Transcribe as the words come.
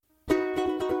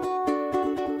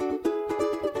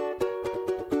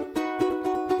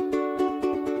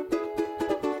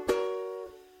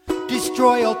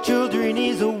Destroy All Children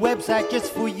is a website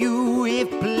just for you. If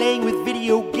playing with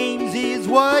video games is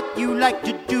what you like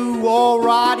to do, or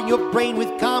rotting your brain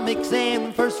with comics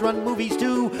and first-run movies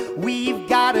too, we've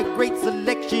got a great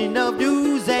selection of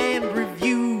news and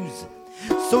reviews.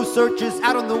 So search us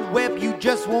out on the web, you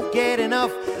just won't get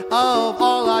enough of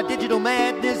all our digital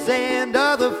madness and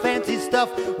other fancy stuff.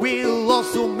 We'll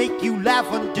also make you laugh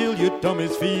until your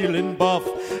tummy's feeling buff.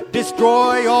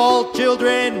 Destroy All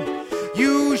Children,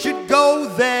 you should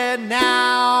go there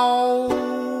now.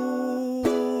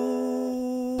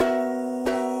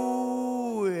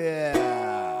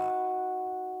 Yeah.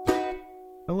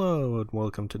 Hello and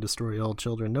welcome to Destroy All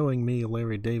Children, knowing me,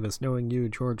 Larry Davis, knowing you,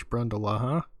 George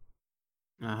Brundle,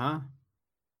 Uh-huh.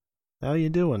 How you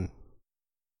doing?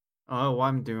 Oh,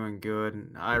 I'm doing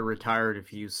good. I retired a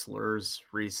few slurs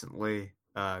recently.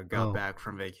 Got back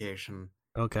from vacation.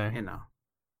 Okay. You know.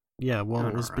 Yeah, well,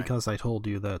 Doing it was alright. because I told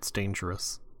you that's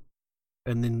dangerous.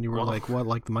 And then you were like, what,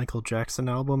 like the Michael Jackson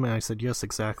album? And I said, yes,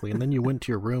 exactly. And then you went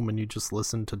to your room and you just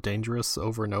listened to Dangerous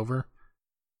over and over.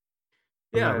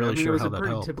 I'm not really I mean, sure it was how a that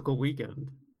pretty helped. typical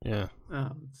weekend. Yeah.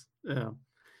 Yeah.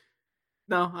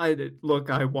 No,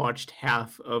 I watched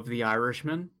half of The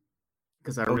Irishman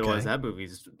because I realized that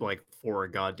movie's like 4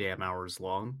 goddamn hours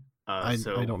long. I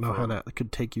don't know how that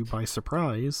could take you by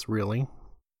surprise, really.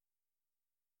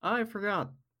 I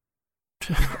forgot.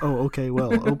 Oh, okay,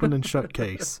 well, open and shut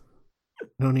case.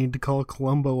 No need to call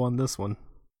Columbo on this one.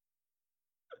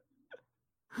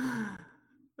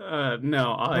 No,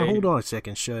 Now, hold on a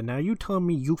second, sir. Now, you tell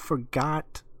me you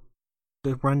forgot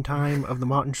the runtime of the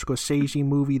Martin Scorsese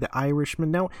movie, The Irishman.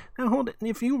 Now, hold it.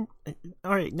 If you...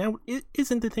 All right, now,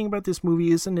 isn't the thing about this movie,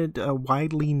 isn't it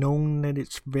widely known that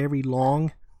it's very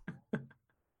long?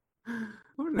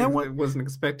 I wasn't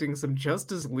expecting some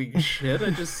Justice League shit. I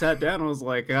just sat down and was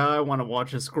like, I want to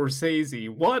watch a Scorsese.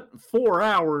 What? 4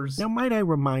 hours? Now, might I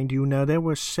remind you, now, there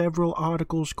were several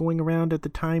articles going around at the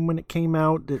time when it came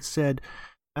out that said,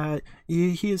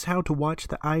 here's how to watch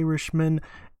The Irishman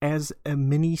as a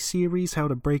mini-series, how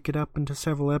to break it up into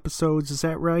several episodes. Is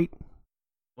that right?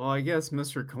 Well, I guess,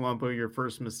 Mr. Columbo, your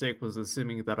first mistake was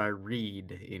assuming that I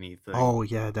read anything. Oh,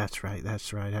 yeah, that's right.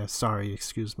 Sorry,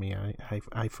 excuse me.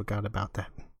 I forgot about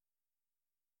that.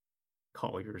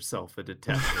 Call yourself a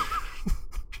detective.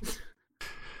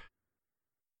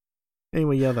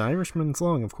 Anyway, yeah, The Irishman's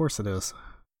long. Of course it is.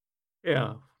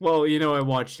 Yeah. Well, I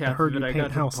watched half of it. I got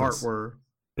to the part where...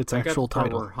 Its actual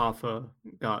title. Where Hoffa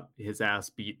got his ass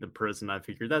beat in the prison. I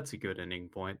figured that's a good ending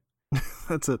point.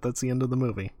 That's it. That's the end of the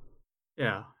movie.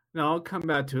 Yeah. No, I'll come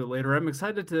back to it later. I'm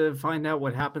excited to find out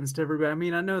what happens to everybody. I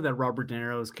mean, I know that Robert De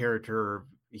Niro's character,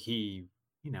 he's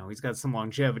got some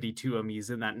longevity to him. He's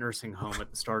in that nursing home at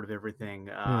the start of everything.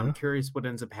 I'm curious what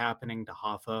ends up happening to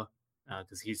Hoffa,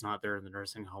 because he's not there in the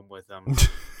nursing home with them.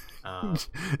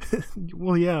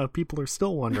 Well, yeah, people are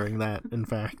still wondering that, in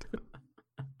fact.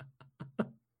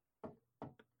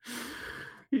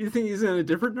 You think he's in a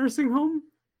different nursing home?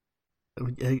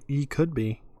 He could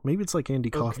be. Maybe it's like Andy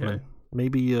Kaufman. Okay.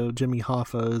 Maybe Jimmy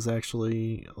Hoffa is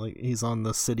actually, like, he's on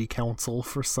the city council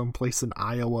for some place in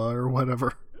Iowa or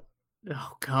whatever.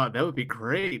 Oh, God, that would be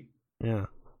great. Yeah.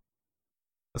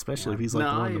 Especially if he's,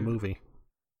 like, the one in the movie.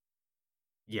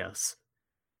 Yes.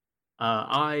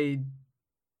 I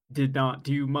did not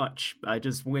do much. I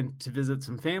just went to visit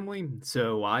some family,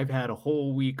 so I've had a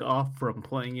whole week off from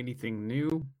playing anything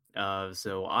new.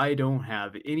 So I don't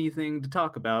have anything to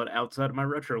talk about outside of my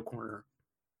retro corner.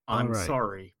 I'm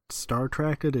sorry. Star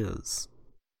Trek it is.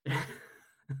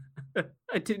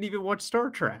 I didn't even watch Star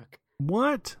Trek.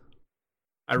 What?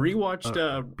 I rewatched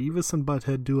Beavis and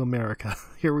Butthead Do America.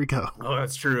 Here we go. Oh,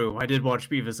 that's true. I did watch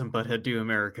Beavis and Butthead Do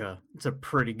America. It's a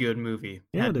pretty good movie.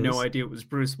 Yeah, Had it no is. idea it was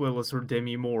Bruce Willis or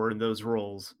Demi Moore in those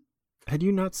roles. Had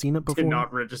you not seen it before? Did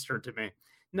not register to me.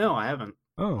 No, I haven't.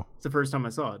 Oh. It's the first time I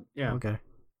saw it. Yeah. Okay.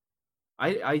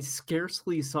 I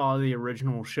scarcely saw the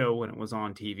original show when it was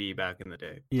on TV back in the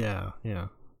day. Yeah.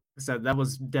 So that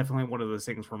was definitely one of those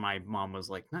things where my mom was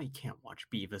like, no, you can't watch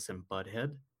Beavis and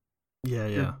Butthead. Yeah.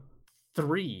 You're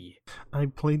 3. I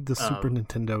played the Super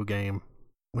Nintendo game,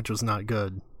 which was not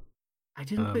good. I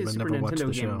didn't play the Super never watched Nintendo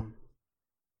the game. show.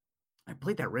 I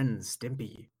played that Ren and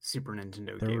Stimpy Super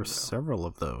Nintendo game. There were though. several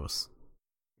of those.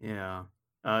 Yeah.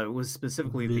 It was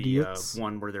specifically Vidiots? the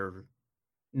one where they're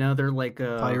like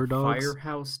Fire dogs?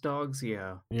 firehouse dogs.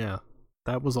 Yeah. Yeah.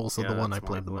 That was also the one I that's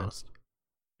played the most.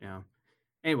 Yeah.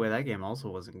 Anyway, that game also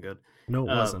wasn't good. No,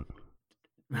 it wasn't.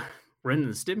 Ren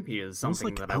and Stimpy is It was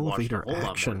something like that I watched a elevator whole lot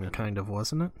more action, than. kind of,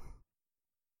 wasn't it?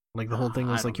 Like the whole thing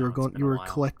was I like don't know, it's been you a were while.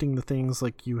 collecting the things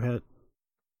like you had.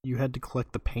 you had to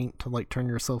collect the paint to like turn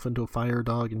yourself into a fire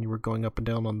dog, and you were going up and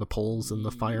down on the poles, and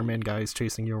the fireman guys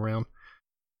chasing you around.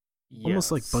 Yes.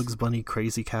 Almost like Bugs Bunny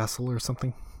Crazy Castle or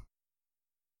something.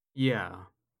 Yeah,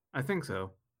 I think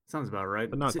so. Sounds about right.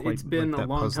 But not quite it's been like a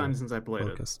long puzzle time since I played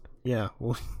focused. Yeah,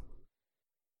 well,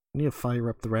 you need to fire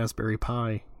up the Raspberry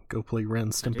Pi. Go play Ren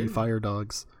and Stimpy Fire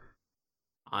Dogs.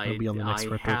 That'll be on the next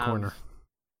retro corner.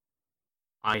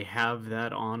 I have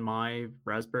that on my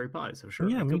Raspberry Pi, so sure.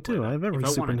 Yeah, me too. I have every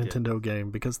Super Nintendo game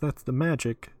because that's the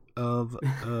magic of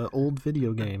old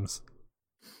video games.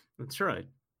 That's right.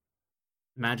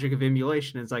 Magic of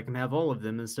emulation is I can have all of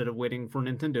them instead of waiting for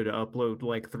Nintendo to upload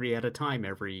like 3 at a time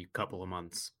every couple of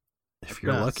months. If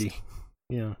you're lucky.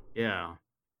 Yeah. Yeah.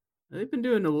 They've been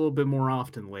doing it a little bit more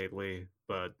often lately,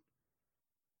 but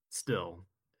still,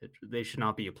 they should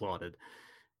not be applauded.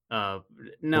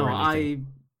 No, I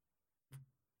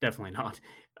definitely not.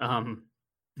 I'm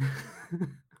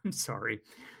sorry.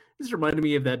 This reminded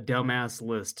me of that dumbass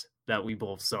list that we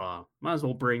both saw. Might as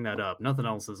well bring that up. Nothing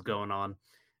else is going on.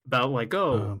 About like,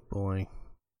 oh boy,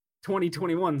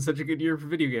 2021, such a good year for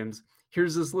video games.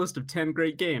 Here's this list of 10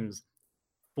 great games.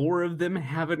 4 of them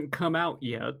haven't come out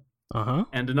yet.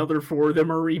 And another 4 of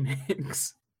them are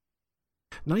remakes.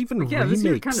 Not even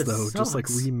remakes, though, sucks. Just like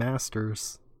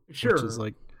remasters. Sure. Which is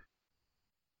like,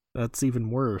 that's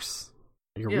even worse.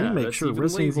 Like a remake, sure.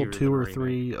 Resident Evil 2 or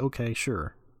 3, okay,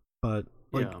 sure. But,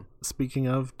 like, speaking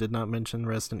of, did not mention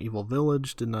Resident Evil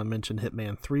Village, did not mention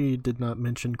Hitman 3, did not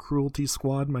mention Cruelty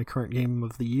Squad, my current game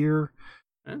of the year.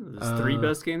 There's 3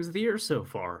 best games of the year so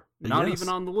far. Not even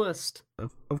on the list.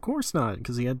 Of course not,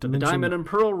 because he had to the mention... Diamond and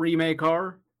Pearl remake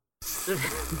are...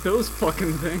 those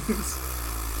fucking things.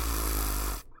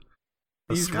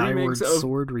 The Skyward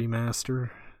Sword remaster.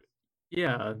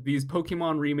 Yeah, these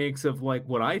Pokemon remakes of, like,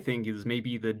 what I think is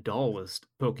maybe the dullest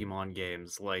Pokemon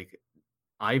games. Like,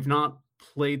 I've not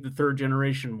played the 3rd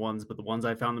generation ones, but the ones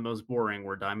I found the most boring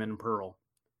were Diamond and Pearl.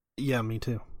 Yeah, me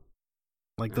too.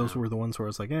 Like, those were the ones where I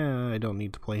was like, I don't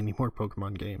need to play any more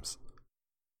Pokemon games.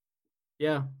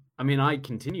 Yeah, I mean, I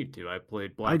continued to. I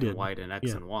played Black and White and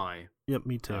X and Y. Yep,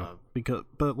 me too.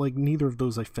 But, like, neither of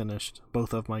those I finished.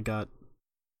 Both of them I got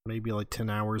maybe, like, 10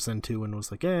 hours into and was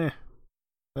like,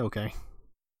 okay.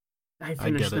 I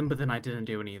finished them, but then I didn't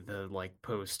do any of the, like,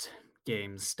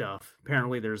 post-game stuff.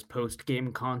 Apparently there's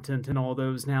post-game content in all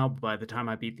those now, but by the time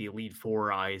I beat the Elite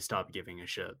Four, I stopped giving a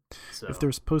shit. So. If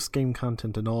there's post-game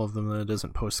content in all of them, then it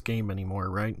isn't post-game anymore,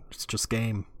 right? It's just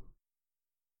game.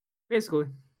 Basically.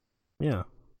 Yeah.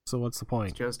 So what's the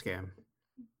point? It's just game.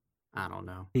 I don't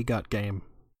know. He got game.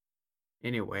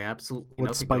 Anyway, absolutely.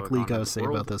 What's Spike Lee got to say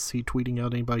about this? He tweeting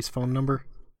out anybody's phone number?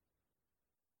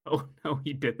 Oh, no,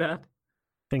 he did that?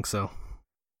 Think so.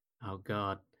 Oh,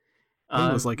 God. I think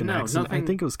it was like an accident. Nothing... I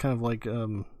think it was kind of like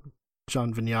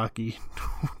John Vignacchi.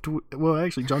 Well,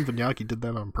 actually, John Vignacchi did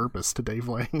that on purpose to Dave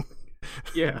Lang.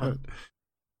 Yeah. But,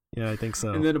 yeah, I think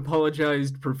so. And then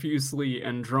apologized profusely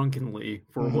and drunkenly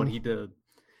for what he did.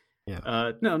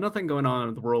 Yeah. No, nothing going on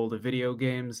in the world of video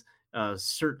games.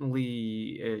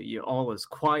 Certainly, all is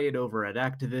quiet over at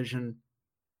Activision.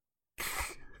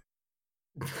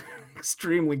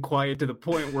 Extremely quiet to the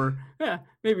point where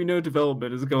maybe no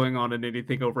development is going on in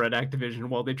anything over at Activision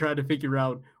while they try to figure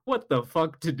out what the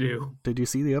fuck to do. Did you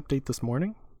see the update this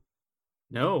morning?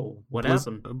 No. What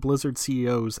happened? Blizzard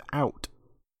CEO's out.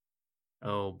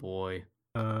 Oh boy.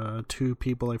 2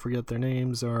 people, I forget their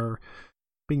names, are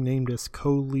being named as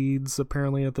co-leads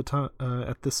apparently at the time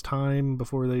at this time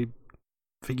before they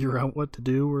figure out what to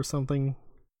do or something.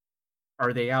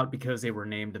 Are they out because they were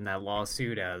named in that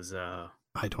lawsuit as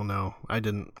I don't know. I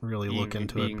didn't really look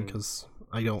into it because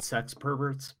I don't... Sex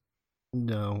perverts?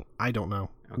 No, I don't know.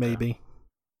 Okay. Maybe.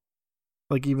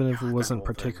 Like, even if it wasn't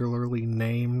particularly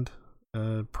named,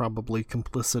 probably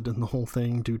complicit in the whole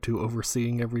thing due to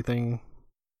overseeing everything.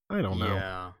 I don't know.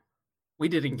 Yeah. We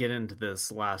didn't get into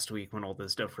this last week when all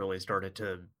this stuff really started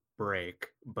to break,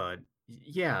 but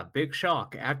yeah, big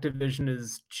shock. Activision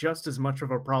is just as much of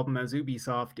a problem as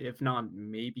Ubisoft, if not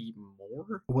maybe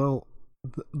more. Well,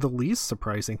 the least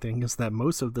surprising thing is that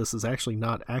most of this is actually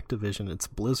not Activision, it's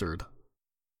Blizzard.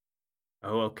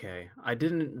 Oh, okay. I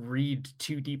didn't read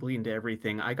too deeply into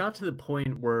everything. I got to the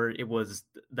point where it was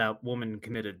that woman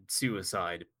committed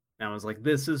suicide. And I was like,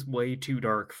 this is way too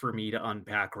dark for me to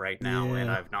unpack right now,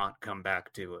 and I've not come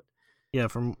back to it. Yeah,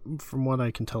 from what I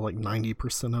can tell, like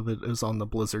 90% of it is on the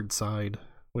Blizzard side,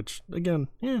 which, again,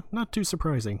 not too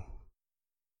surprising.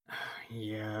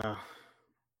 Yeah,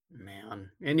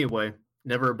 man. Anyway,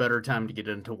 never a better time to get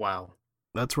into WoW.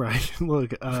 That's right.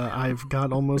 Look, I've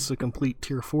got almost a complete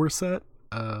Tier 4 set.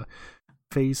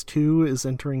 Phase 2 is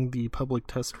entering the public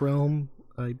test realm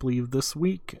I believe, this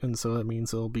week, and so that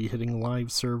means it'll be hitting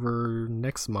live server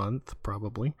next month,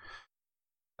 probably.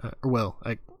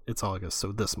 It's August,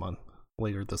 so this month,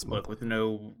 later this month. Look,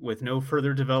 with no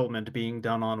further development being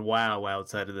done on WoW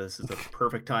outside of this, is the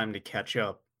perfect time to catch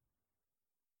up.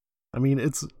 I mean,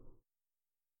 it's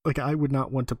like, I would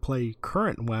not want to play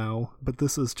current WoW, but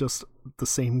this is just the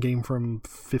same game from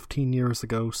 15 years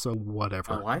ago, so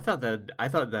whatever. Oh, I thought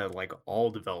that like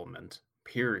all development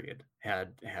period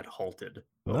had halted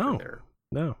over there.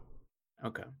 No.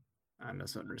 Okay. I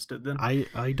misunderstood then.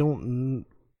 I don't.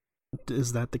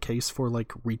 Is that the case for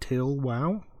like retail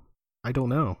WoW? I don't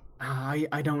know.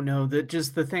 I don't know. That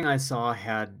just the thing I saw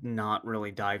had not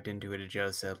really dived into it. It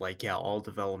just said like, yeah, all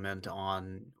development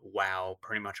on WoW,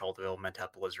 pretty much all development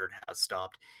at Blizzard has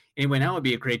stopped. Anyway, now would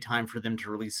be a great time for them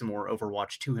to release some more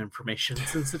Overwatch 2 information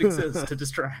since it exists to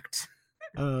distract.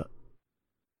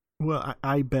 Well,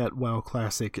 I bet WoW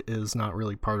Classic is not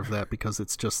really part of that because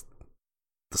it's just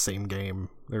the same game.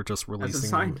 They're just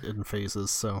releasing them in phases,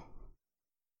 so...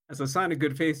 As a sign of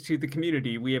good faith to the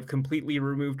community, we have completely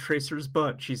removed Tracer's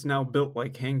butt. She's now built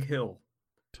like Hank Hill.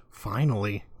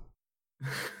 Finally. Now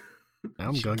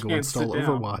I'm gonna go install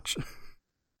Overwatch.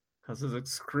 Causes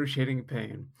excruciating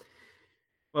pain.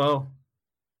 Well,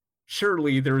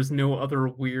 surely there is no other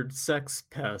weird sex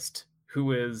pest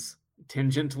who is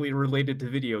tangentially related to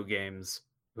video games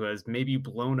who has maybe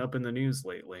blown up in the news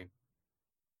lately.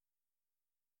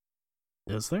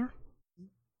 Is there?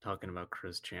 Talking about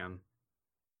Chris Chan.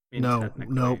 No,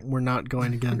 we're not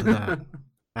going to get into that.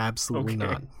 Absolutely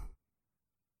not.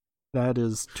 That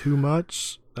is too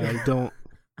much. I don't...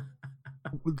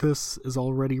 This is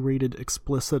already rated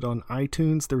explicit on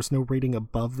iTunes. There's no rating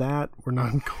above that. We're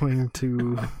not going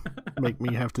to make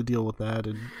me have to deal with that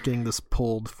and getting this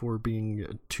pulled for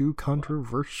being too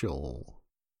controversial.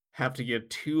 Have to get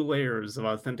 2 layers of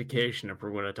authentication if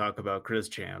we're going to talk about Chris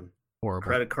Chan. Horrible.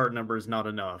 Credit card number is not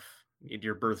enough. Need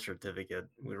your birth certificate.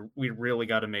 We really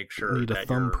got to make sure need that a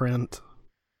thumbprint.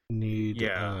 Need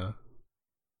about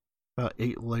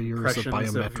 8 layers of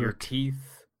biometric. Of your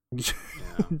teeth.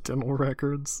 Dental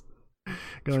records.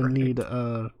 Gonna need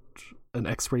an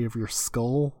X-ray of your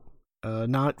skull.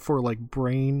 Not for like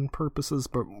brain purposes,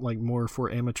 but like more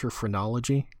for amateur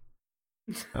phrenology.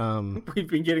 We've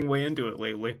been getting way into it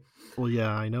lately. Well,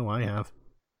 yeah, I know I have.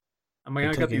 I mean,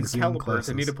 I got these calipers.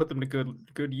 I need to put them to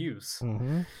good use.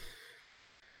 Mm-hmm.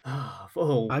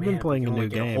 I've been playing a new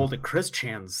game. Hold a Chris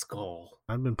Chan's skull.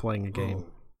 I've been playing a game.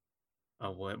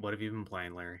 Oh, what have you been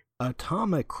playing, Larry?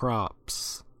 Atomic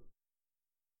Crops.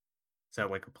 Is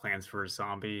that like a Plants vs.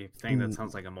 Zombie thing? That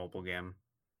sounds like a mobile game.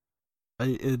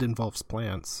 It involves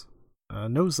plants.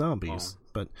 No zombies,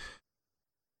 but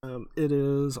it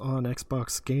is on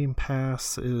Xbox Game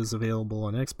Pass. It is available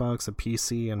on Xbox, a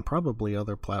PC, and probably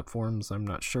other platforms. I'm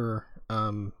not sure.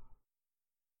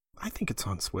 I think it's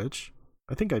on Switch.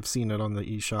 I think I've seen it on the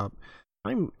eShop.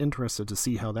 I'm interested to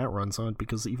see how that runs on,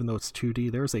 because even though it's 2D,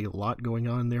 there's a lot going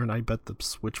on there, and I bet the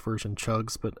Switch version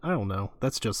chugs, but I don't know.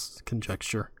 That's just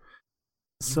conjecture.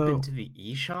 You've been to the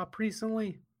eShop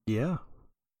recently? Yeah.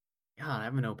 God, I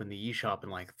haven't opened the eShop in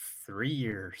like 3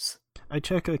 years. I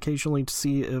check occasionally to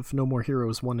see if No More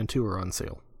Heroes 1 and 2 are on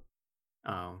sale.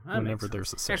 Oh, whenever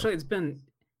there's a sale. Actually, it's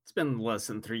been less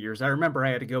than 3 years. I remember I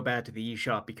had to go back to the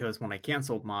eShop because when I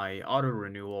canceled my auto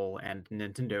renewal and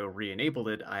Nintendo re-enabled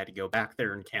it, I had to go back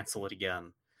there and cancel it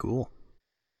again. Cool.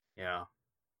 Yeah.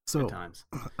 So, good times.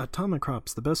 Atomic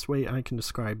Crops, the best way I can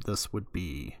describe this would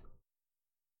be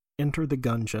Enter the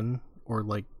Gungeon, or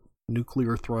like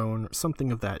Nuclear Throne, or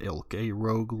something of that ilk, a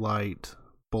roguelite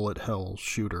bullet hell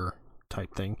shooter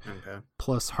type thing,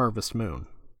 plus Harvest Moon,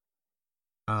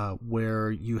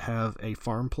 where you have a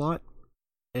farm plot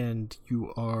and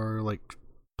you are like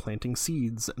planting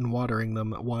seeds and watering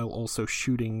them while also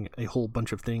shooting a whole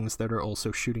bunch of things that are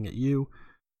also shooting at you,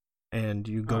 and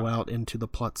you go out into the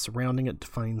plot surrounding it to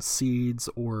find seeds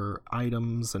or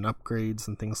items and upgrades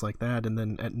and things like that, and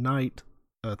then at night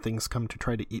things come to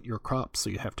try to eat your crops, so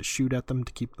you have to shoot at them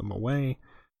to keep them away.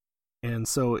 And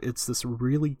so it's this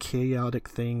really chaotic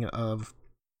thing of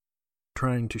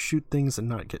trying to shoot things and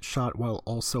not get shot while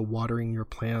also watering your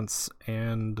plants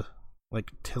and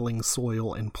like tilling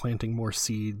soil and planting more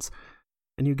seeds.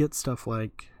 And you get stuff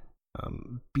like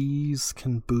bees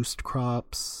can boost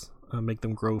crops, make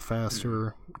them grow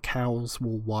faster. Cows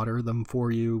will water them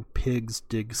for you. Pigs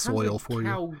dig soil for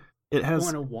you. It has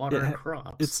want to water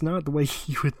crops. It's not the way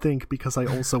you would think, because I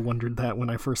also wondered that when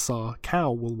I first saw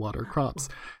cow will water crops.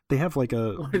 They have like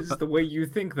a... What is the way you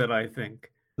think that I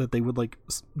think? That they would like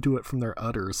do it from their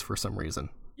udders for some reason.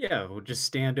 Yeah, we'll just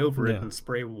stand over it and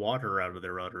spray water out of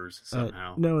their udders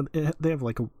somehow. No, they have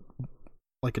like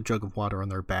like a jug of water on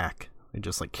their back. They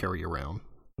just like carry around,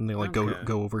 and they like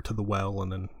go over to the well,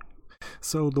 and then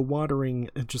so the watering,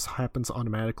 it just happens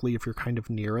automatically if you're kind of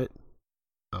near it.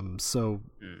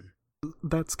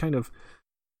 That's kind of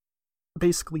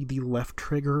basically the left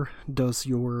trigger does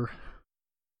your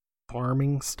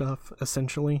farming stuff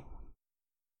essentially.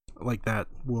 Like that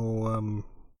will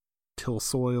till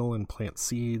soil and plant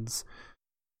seeds,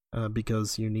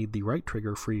 because you need the right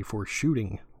trigger free for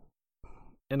shooting.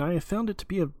 And I found it to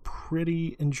be a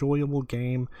pretty enjoyable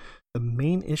game. The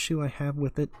main issue I have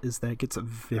with it is that it gets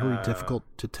very difficult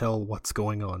to tell what's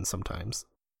going on sometimes.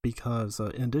 Because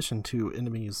in addition to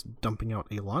enemies dumping out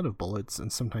a lot of bullets,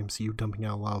 and sometimes you dumping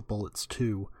out a lot of bullets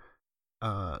too,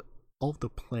 all of the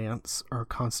plants are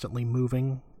constantly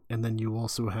moving, and then you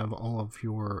also have all of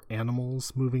your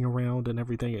animals moving around and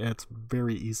everything. It's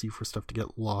very easy for stuff to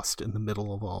get lost in the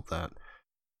middle of all of that.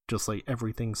 Just like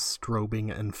everything's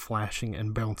strobing and flashing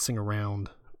and bouncing around,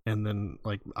 and then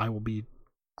like I will be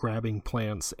grabbing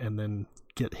plants and then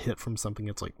get hit from something.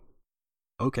 It's like,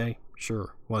 okay,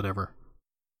 sure, whatever.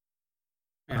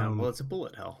 Yeah, well, it's a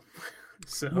bullet hell.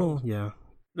 So, well, yeah.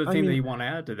 The thing that you want to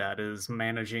add to that is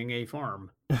managing a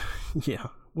farm. Yeah,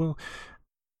 well,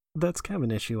 that's kind of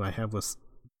an issue I have with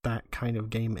that kind of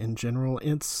game in general.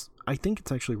 I think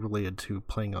it's actually related to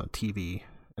playing on TV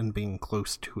and being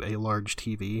close to a large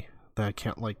TV that I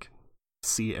can't like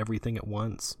see everything at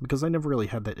once, because I never really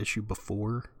had that issue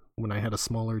before when I had a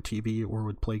smaller TV or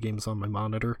would play games on my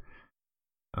monitor.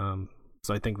 So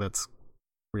I think that's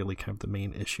really kind of the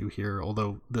main issue here,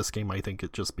 although this game, I think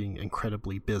it just being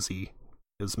incredibly busy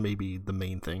is maybe the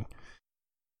main thing.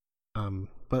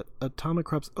 But Atomic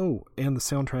Crops, and the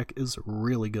soundtrack is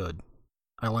really good.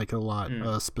 I like it a lot.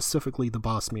 Specifically the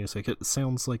boss music. It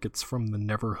sounds like it's from the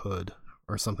Neverhood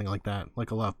or something like that.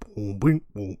 Like a lot of boom, boom,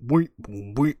 boom, boom,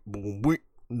 boom, boom, boom, boom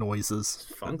noises.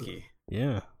 It's funky.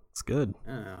 Yeah, it's good.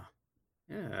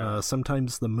 Yeah.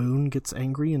 Sometimes the moon gets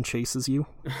angry and chases you.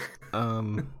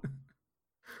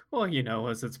 Well, you know,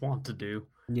 as it's wont to do.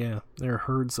 Yeah, there are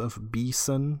herds of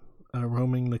bison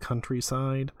roaming the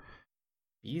countryside.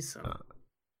 Bison?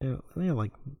 Yeah,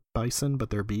 like bison, but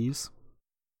they're bees.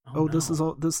 No. This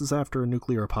is after a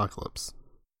nuclear apocalypse.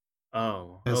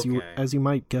 Oh, as you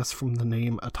might guess from the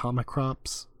name Atomic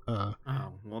Crops. Well,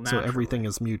 so everything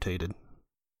is mutated.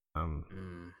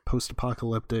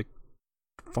 Post-apocalyptic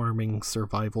farming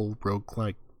survival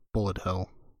roguelike bullet hell,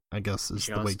 I guess is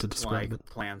the way to describe it.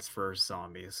 Plants vs.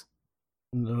 Zombies.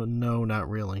 No, not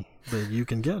really. But you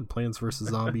can get Plants vs.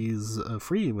 Zombies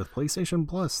free with PlayStation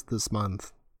Plus this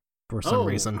month for some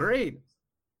reason. Oh, great.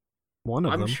 One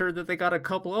of them. I'm sure that they got a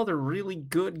couple other really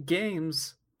good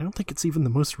games. I don't think it's even the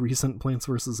most recent Plants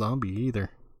vs. Zombie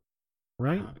either.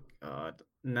 Right? Oh, God.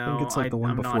 No, I think it's like the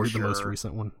one before the most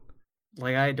recent one.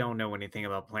 Like, I don't know anything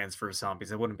about Plants vs.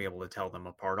 Zombies. I wouldn't be able to tell them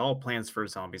apart. All Plants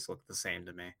vs. Zombies look the same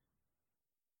to me.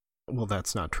 Well,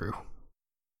 that's not true.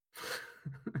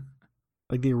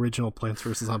 Like, the original Plants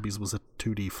vs. Zombies was a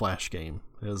 2D Flash game.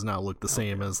 It does not look the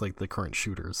same as, like, the current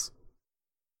shooters.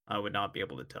 I would not be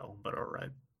able to tell, but alright.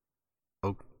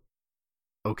 Oh,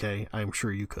 okay, I'm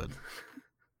sure you could.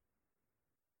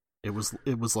 It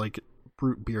was like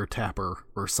Brute Beer Tapper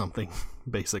or something,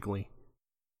 basically.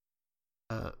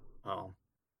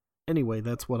 Anyway,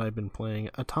 that's what I've been playing.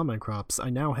 Atomic Crops. I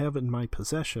now have in my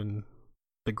possession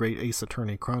the Great Ace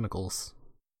Attorney Chronicles,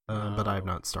 but I have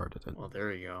not started it. Well,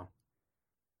 there you go.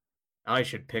 I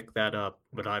should pick that up,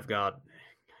 but I've got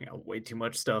way too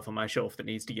much stuff on my shelf that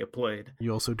needs to get played.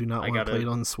 You also do not want to play it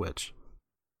on Switch.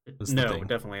 No,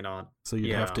 definitely not. So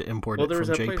you'd have to import it from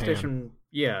Japan. PlayStation.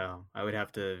 Yeah, I would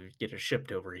have to get it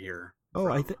shipped over here. Oh,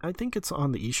 I think it's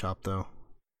on the eShop though,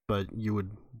 but you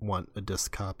would want a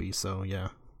disc copy. So yeah.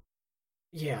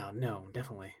 Yeah, no,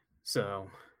 definitely. So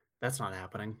that's not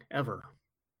happening ever.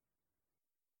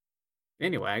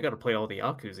 Anyway, I got to play all the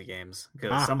Yakuza games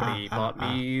because somebody bought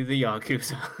me the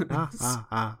Yakuza.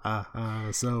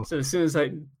 So as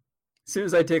soon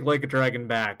as I take Like a Dragon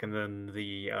back, and then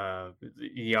the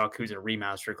Yakuza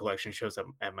Remaster Collection shows up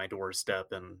at my doorstep,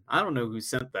 and I don't know who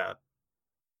sent that.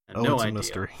 And no it's idea. A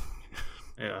mystery.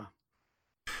 Yeah.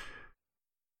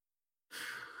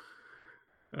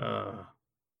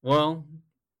 Well.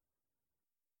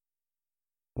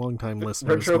 Longtime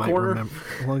listeners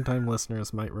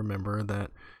might remember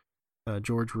that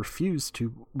George refused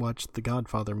to watch the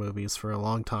Godfather movies for a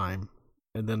long time,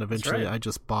 and then eventually I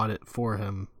just bought it for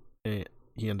him. He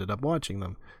ended up watching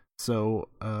them. So,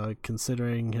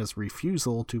 considering his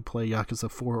refusal to play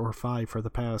Yakuza 4 or 5 for the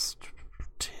past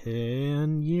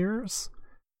 10 years?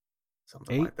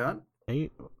 Something like that?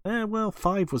 8? Well,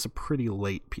 5 was a pretty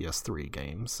late PS3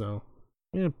 game, so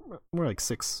yeah, more like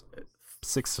 6.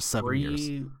 6 to 7 years.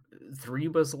 Three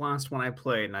was the last one I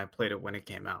played, and I played it when it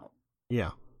came out.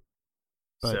 Yeah.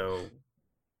 But, so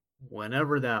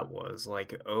whenever that was,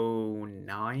 like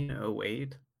 09,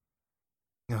 08?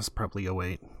 It was probably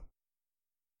 08.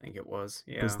 I think it was,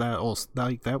 yeah. Because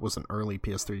that was an early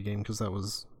PS3 game, because that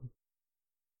was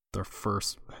their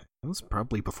first... It was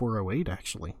probably before 08,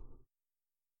 actually.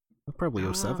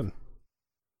 Probably 07.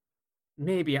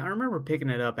 Maybe. I remember picking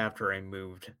it up after I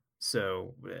moved.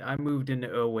 So I moved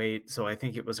into 08, so I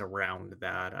think it was around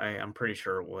that. I'm pretty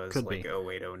sure it was Could like be.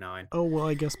 08, 09. Oh, well,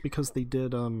 I guess because they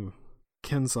did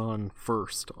Kenzan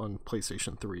first on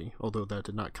PlayStation 3, although that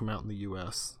did not come out in the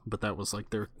US, but that was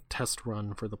like their test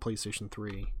run for the PlayStation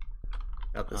 3.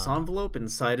 Got this envelope.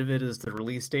 Inside of it is the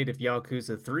release date of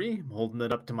Yakuza 3. I'm holding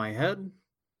it up to my head.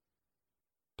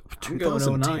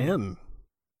 2010.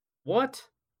 What?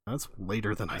 That's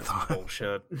later than I thought.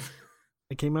 Bullshit.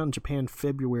 It came out in Japan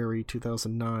February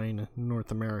 2009,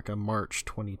 North America March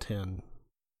 2010.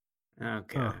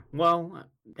 Okay. Huh. Well,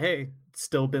 hey, it's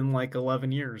still been like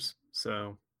 11 years,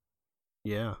 so...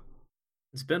 Yeah.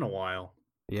 It's been a while.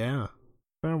 Yeah.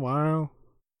 Been a while.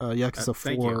 Yakuza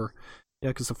 4...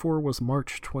 Yakuza 4 was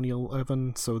March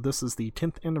 2011, so this is the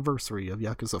 10th anniversary of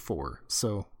Yakuza 4,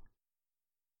 so...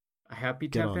 A happy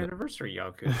 10th anniversary,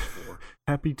 Yakuza 4.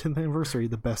 Happy 10th anniversary,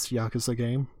 the best Yakuza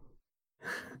game.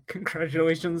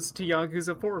 Congratulations to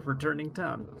Yakuza 4 for turning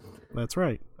 10. That's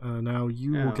right. Now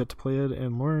you will get to play it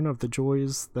and learn of the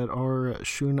joys that are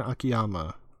Shun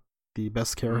Akiyama, the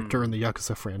best character in the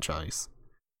Yakuza franchise.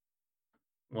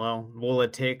 Well, will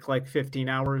it take like 15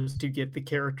 hours to get the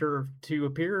character to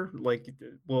appear? Like,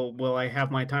 will I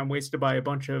have my time wasted by a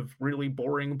bunch of really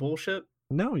boring bullshit?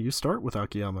 No, you start with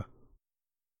Akiyama.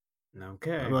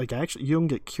 Okay. Like, actually, you don't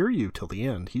get Kiryu till the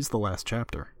end. He's the last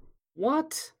chapter.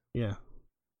 What? Yeah.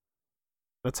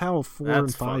 That's how 4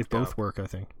 and 5 both work, I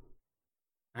think.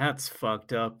 That's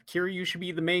fucked up. Kiryu should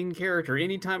be the main character.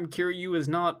 Anytime Kiryu is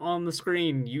not on the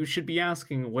screen, you should be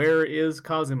asking, where is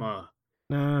Kazuma?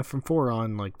 Nah, from 4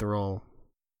 on, like, they're all...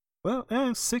 Well,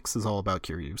 6 is all about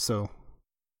Kiryu, so...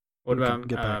 What about...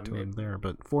 get back to him there,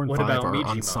 but 4 and 5 are Mishima?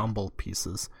 Ensemble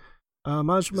pieces.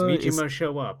 Majima Does Mishima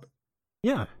show up?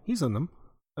 Yeah, he's in them.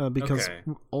 Because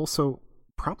also,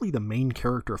 probably the main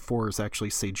character of 4 is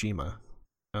actually Seijima.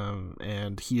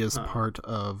 And he is part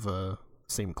of the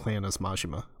same clan as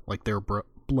Majima. Like, they're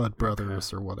blood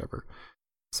brothers or whatever.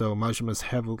 So Majima's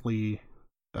heavily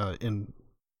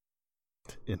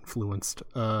influenced.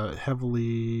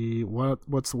 Heavily...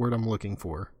 What's the word I'm looking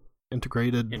for?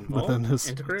 Integrated within his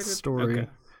story. Okay.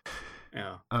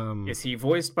 Yeah. Is he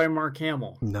voiced by Mark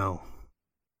Hamill? No.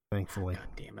 Thankfully. God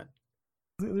damn it.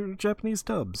 They're Japanese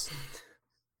dubs.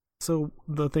 So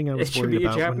the thing I was worried about... It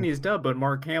should be a Japanese dub, but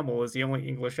Mark Hamill is the only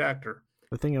English actor.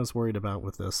 The thing I was worried about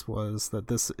with this was that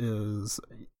this is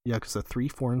Yakuza 3,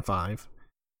 4, and 5.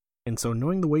 And so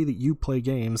knowing the way that you play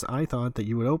games, I thought that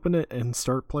you would open it and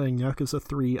start playing Yakuza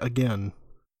 3 again.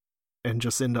 And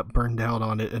just end up burned out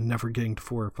on it and never getting to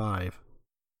 4 or 5.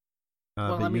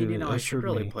 Well, I mean, I should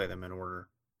really play them in order.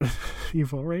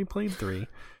 You've already played 3.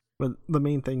 But the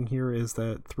main thing here is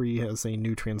that 3 has a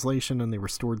new translation and they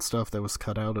restored stuff that was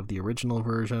cut out of the original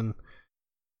version.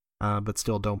 But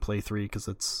still don't play 3 because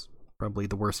it's probably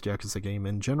the worst Yakuza game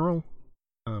in general.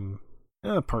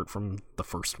 Apart from the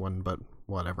first one, but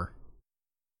whatever.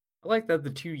 I like that the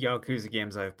 2 Yakuza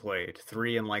games I've played,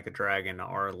 3 and Like a Dragon,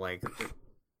 are like...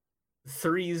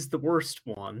 3's the worst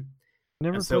one.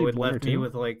 Never so played it left me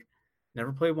with like...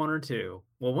 Never played 1 or 2.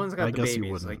 Well, 1's got the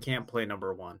babies, so I can't play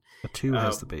number 1. The 2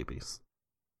 has the babies.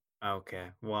 Okay,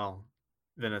 well,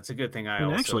 then it's a good thing I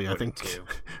think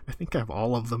I think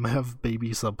all of them have baby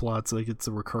subplots. Like, it's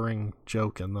a recurring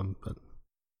joke in them, but...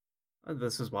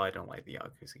 This is why I don't like the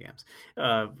Yakuza games.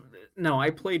 No,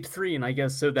 I played 3, and I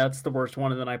guess so that's the worst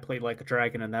one, and then I played Like a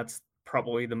Dragon, and that's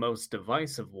probably the most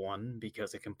divisive one,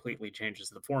 because it completely changes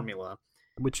the formula.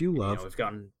 Which you love. We've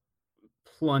gotten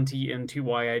plenty into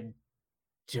why I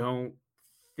don't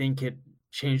think it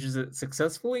changes it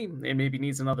successfully. It maybe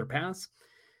needs another pass.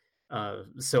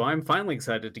 So I'm finally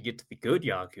excited to get to the good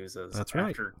Yakuzas. That's right.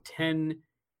 After 10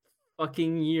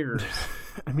 fucking years.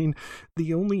 I mean,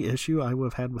 the only issue I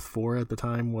would have had with 4 at the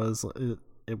time was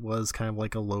it was kind of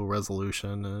like a low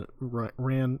resolution. It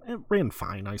ran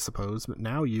fine, I suppose, but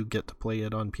now you get to play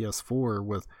it on PS4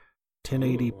 with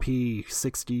 1080p,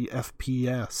 60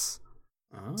 FPS,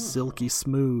 silky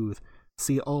smooth.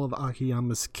 See all of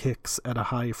Akiyama's kicks at a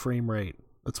high frame rate.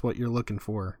 That's what you're looking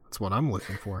for. That's what I'm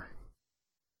looking for.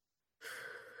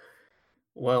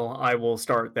 Well, I will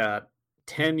start that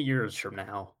 10 years from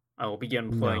now. I will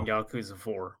begin playing Yakuza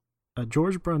 4.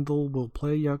 George Brundle will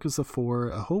play Yakuza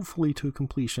 4, hopefully to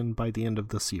completion by the end of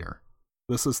this year.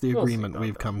 This is the agreement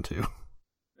we've come to.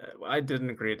 I didn't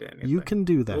agree to anything. You can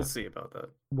do that. We'll see about that.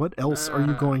 What else are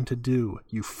you going to do,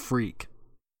 you freak?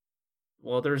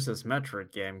 Well, there's this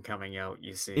Metroid game coming out,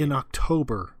 you see. In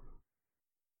October.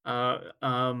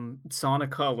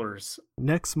 Sonic Colors.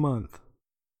 Next month.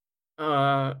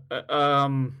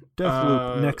 Deathloop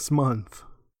next month.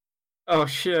 Oh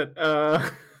shit.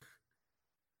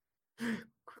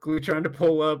 Quickly trying to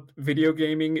pull up video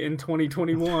gaming in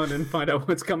 2021 and find out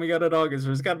what's coming out in August.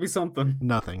 There's gotta be something.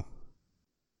 Nothing.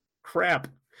 Crap.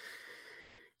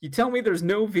 You tell me there's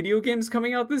no video games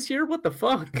coming out this year? What the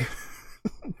fuck?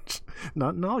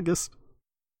 Not in August.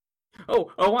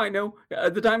 Oh, I know.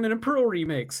 The Diamond and Pearl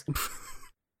remakes.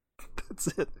 That's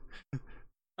it.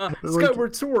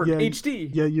 Skyward Sword HD.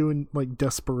 Yeah, you in like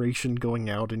desperation going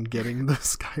out and getting the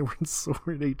Skyward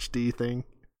Sword HD thing.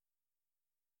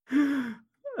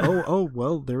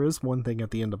 Well, there is one thing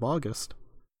at the end of August.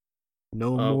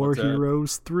 No More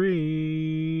Heroes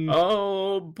 3.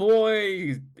 Oh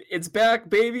boy, it's back,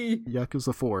 baby.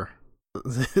 Yakuza 4.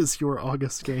 This is your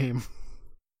August game.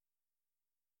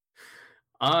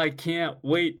 I can't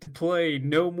wait to play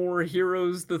No More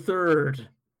Heroes the Third.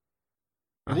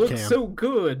 It looks so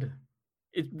good.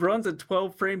 It runs at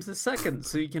 12 frames a second,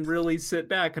 so you can really sit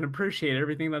back and appreciate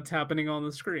everything that's happening on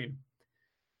the screen.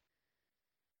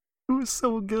 It was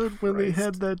so good when they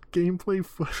had that gameplay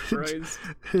footage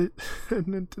hit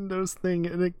Nintendo's thing,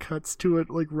 and it cuts to it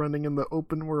like running in the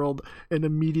open world, and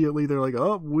immediately they're like,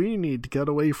 "Oh, we need to get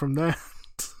away from that."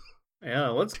 Yeah,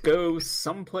 let's go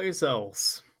someplace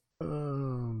else.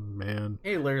 Oh man.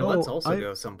 Hey Larry, let's also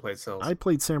go someplace else. I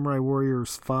played Samurai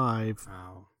Warriors 5.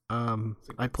 Oh.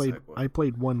 I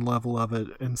played one level of it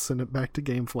and sent it back to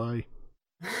GameFly.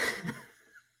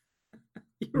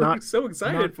 You were so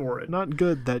excited for it. Not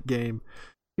good, that game.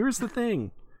 Here's the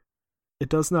thing. It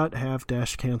does not have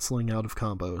dash canceling out of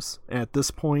combos. At this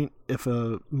point, if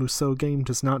a Musou game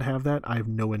does not have that, I have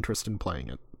no interest in playing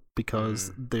it.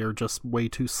 Because they're just way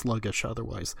too sluggish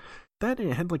otherwise.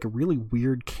 It had like a really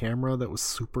weird camera that was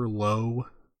super low.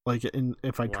 Like,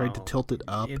 if I tried to tilt it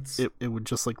up, it would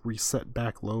just like reset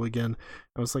back low again.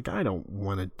 I was like, I don't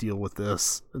want to deal with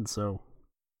this. And so,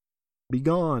 be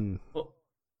gone. Well,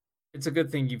 it's a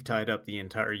good thing you've tied up the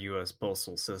entire U.S.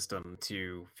 postal system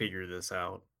to figure this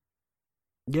out.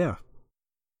 Yeah.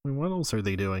 I mean, what else are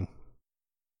they doing?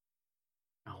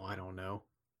 Oh, I don't know.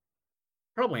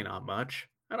 Probably not much.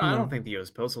 I don't think the U.S.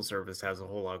 Postal Service has a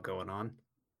whole lot going on.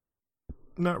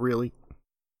 Not really.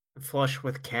 Flush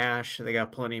with cash. They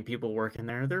got plenty of people working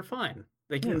there. They're fine.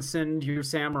 They can send your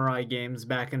samurai games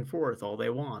back and forth all they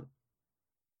want.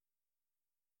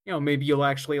 You know, maybe you'll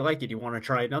actually like it. You want to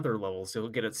try another level, so you'll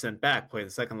get it sent back. Play the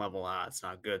second level. It's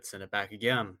not good. Send it back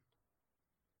again.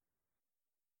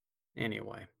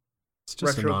 Anyway. It's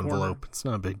just an envelope. Corner. It's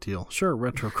not a big deal. Sure,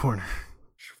 Retro Corner.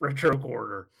 Retro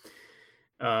Corner.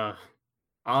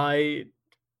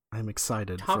 I'm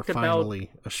excited for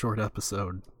finally a short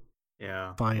episode.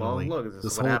 Yeah. Finally. Well, look,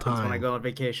 this is what happens when I go on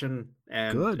vacation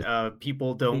and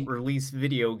people don't release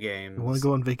video games. You want to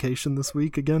go on vacation this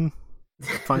week again?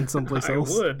 Find someplace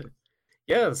else? I would.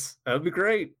 Yes, that would be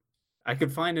great. I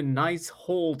could find a nice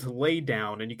hole to lay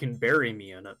down and you can bury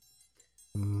me in it.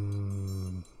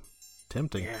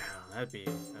 Tempting. Yeah, that'd be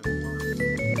fun.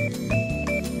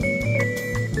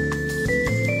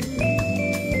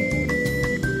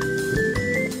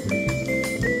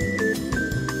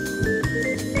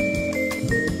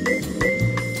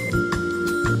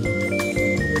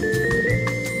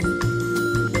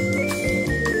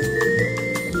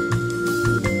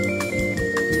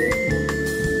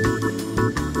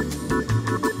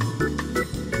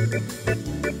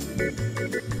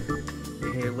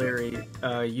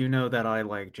 You know that I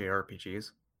like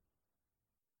JRPGs.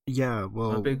 Yeah,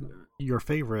 well, your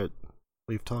favorite,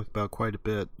 we've talked about quite a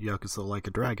bit, Yakuza Like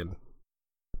a Dragon.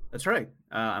 That's right.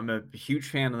 I'm a huge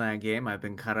fan of that game. I've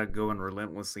been kind of going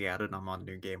relentlessly at it. I'm on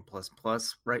New Game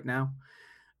Plus right now.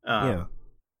 Yeah.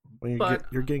 Well,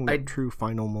 you're getting that true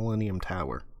final Millennium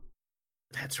Tower.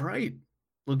 That's right.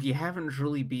 Look, you haven't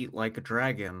really beat Like a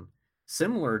Dragon,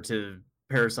 similar to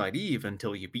Parasite Eve,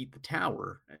 until you beat the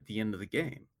tower at the end of the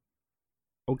game.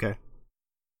 Okay.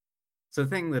 It's a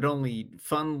thing that only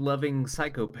fun-loving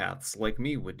psychopaths like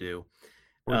me would do.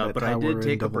 But I did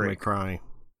take a break. Devil May Cry,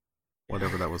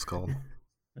 whatever that was called.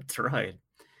 That's right.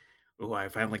 Oh, I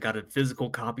finally got a physical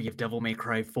copy of Devil May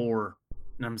Cry 4,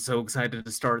 and I'm so excited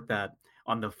to start that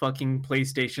on the fucking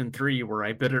PlayStation 3, where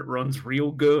I bet it runs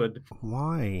real good.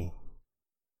 Why?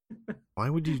 Why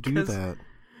would you do that?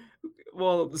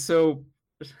 Well, so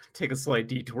take a slight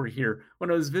detour here.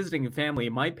 When I was visiting a family,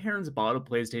 my parents bought a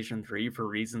PlayStation 3 for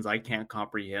reasons I can't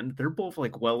comprehend. They're both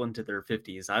like well into their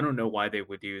 50s. I don't know why they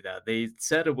would do that. They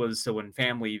said it was so when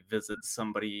family visits,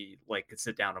 somebody like could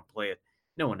sit down and play it.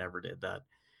 No one ever did that.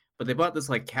 But they bought this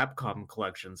like Capcom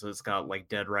collection, so it's got like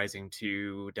Dead Rising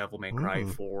 2, Devil May Cry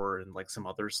 4, and like some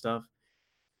other stuff.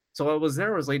 So I was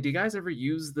there. I was like, "Do you guys ever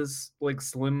use this like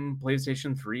slim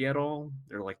PlayStation 3 at all?"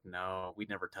 They're like, "No, we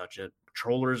never touch it.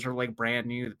 Controllers are like brand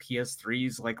new. The PS3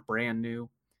 is like brand new."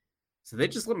 So they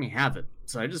just let me have it.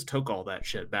 So I just took all that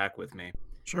shit back with me.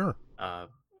 Sure. Uh,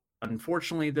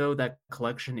 Unfortunately, though, that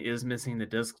collection is missing the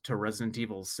disc to Resident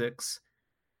Evil 6,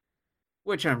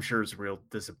 which I'm sure is real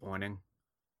disappointing.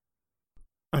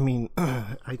 I mean,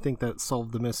 I think that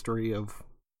solved the mystery of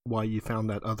why you found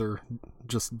that other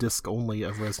just disc only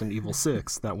of Resident Evil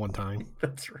 6 that one time.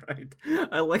 That's right.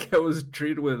 I like how I was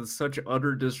treated with such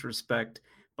utter disrespect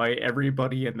by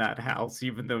everybody in that house,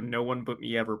 even though no one but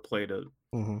me ever played it.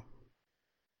 Mm-hmm.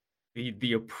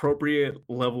 The appropriate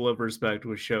level of respect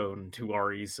was shown to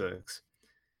RE6.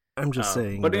 I'm just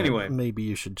saying, but anyway, maybe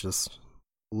you should just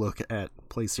look at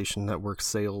PlayStation Network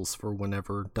sales for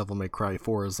whenever Devil May Cry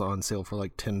 4 is on sale for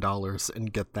like $10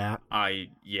 and get that. I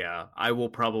will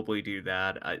probably do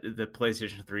that. The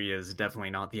PlayStation 3 is definitely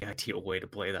not the ideal way to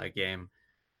play that game.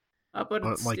 But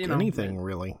it's, like anything,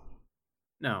 really.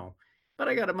 No. But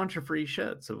I got a bunch of free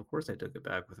shit, so of course I took it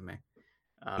back with me.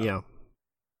 Yeah.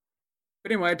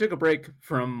 But anyway, I took a break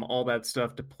from all that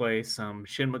stuff to play some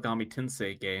Shin Megami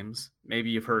Tensei games.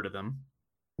 Maybe you've heard of them.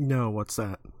 No, what's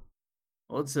that?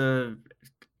 Well, it's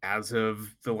as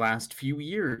of the last few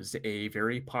years, a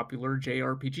very popular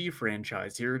JRPG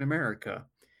franchise here in America.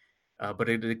 But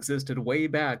it existed way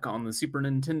back on the Super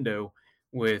Nintendo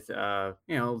with,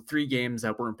 3 games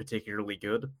that weren't particularly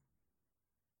good.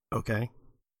 Okay.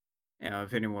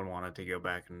 If anyone wanted to go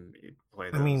back and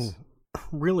play those. I mean,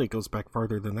 really it goes back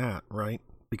farther than that, right?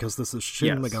 Because this is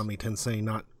Shin Megami Tensei,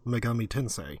 not Megami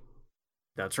Tensei.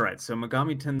 That's right. So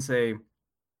Megami Tensei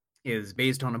is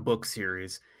based on a book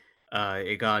series.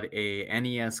 It got a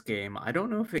NES game. I don't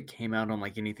know if it came out on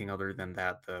like anything other than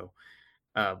that though.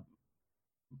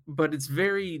 But it's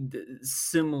very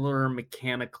similar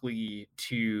mechanically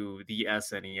to the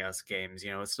SNES games.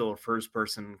 It's still a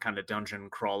first-person kind of dungeon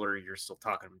crawler. You're still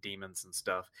talking demons and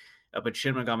stuff. But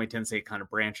Shin Megami Tensei kind of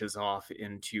branches off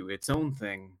into its own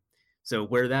thing. So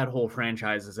where that whole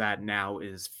franchise is at now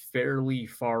is fairly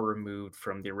far removed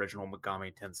from the original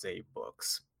Megami Tensei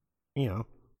books. Yeah. At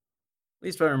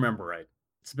least if I remember right.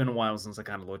 It's been a while since I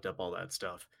kind of looked up all that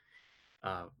stuff.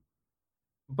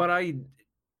 But I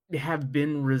have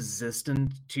been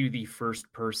resistant to the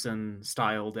first-person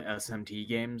styled SMT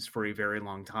games for a very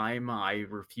long time. I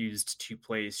refused to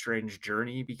play Strange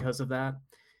Journey because of that.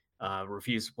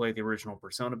 Refused to play the original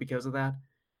Persona because of that.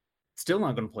 Still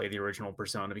not going to play the original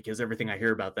Persona because everything I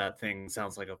hear about that thing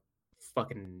sounds like a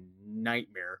fucking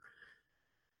nightmare.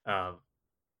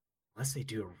 Unless they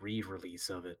do a re-release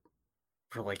of it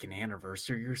for like an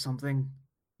anniversary or something.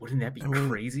 Wouldn't that be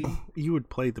crazy? You would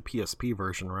play the PSP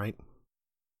version, right?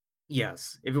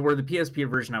 Yes. If it were the PSP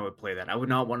version, I would play that. I would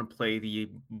not want to play the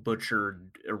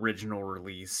butchered original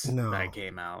release that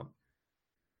came out.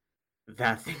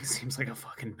 That thing seems like a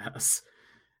fucking mess.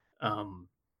 But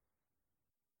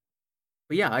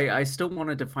yeah, I still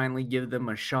wanted to finally give them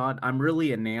a shot. I'm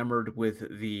really enamored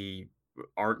with the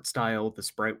art style, the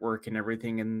sprite work, and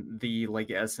everything in the like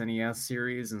SNES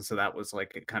series, and so that was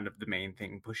like kind of the main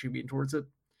thing pushing me towards it.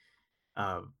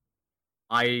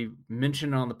 I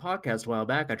mentioned on the podcast a while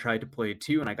back, I tried to play it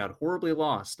too, and I got horribly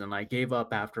lost, and I gave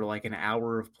up after like an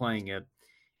hour of playing it.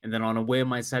 And then on a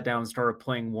whim, I sat down and started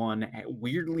playing one.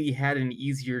 Weirdly had an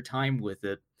easier time with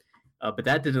it, but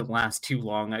that didn't last too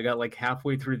long. I got like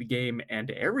halfway through the game,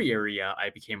 and every area I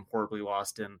became horribly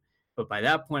lost in. But by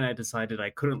that point, I decided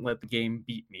I couldn't let the game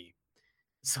beat me.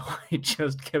 So I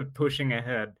just kept pushing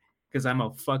ahead, because I'm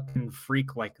a fucking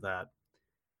freak like that.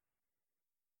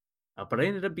 But I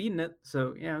ended up beating it,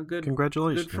 so yeah, good.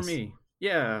 Congratulations. Good for me.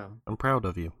 Yeah. I'm proud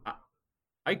of you.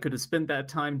 I could have spent that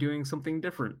time doing something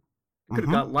different. I could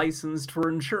have got licensed for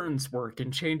insurance work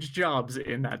and changed jobs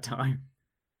in that time.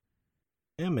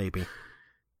 Yeah, maybe.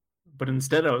 But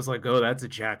instead I was like, oh, that's a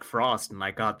Jack Frost, and I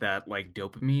got that like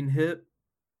dopamine hit.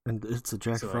 And it's a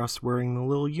Jack Frost wearing the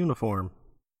little uniform.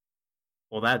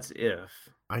 Well, that's if.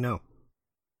 I know.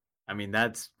 I mean,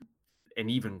 that's an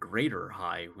even greater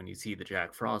high when you see the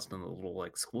Jack Frost in the little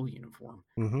like school uniform.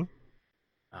 Mm-hmm.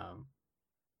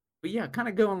 But yeah, kind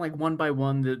of going like one by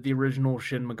one, the original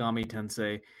Shin Megami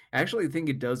Tensei, I actually think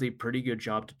it does a pretty good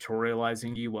job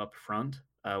tutorializing you up front,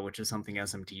 which is something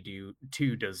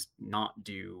SMT2 does not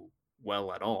do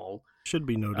well at all. Should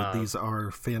be noted, these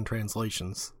are fan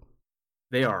translations.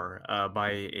 They are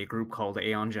by a group called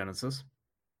Aeon Genesis.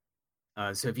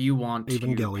 So if you want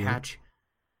to patch,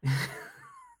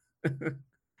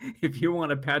 if you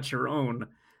want to patch your own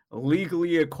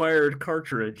legally acquired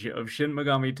cartridge of Shin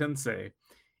Megami Tensei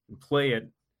and play it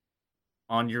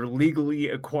on your legally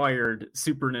acquired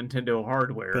Super Nintendo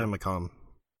hardware, Famicom.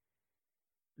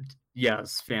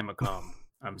 Yes, Famicom.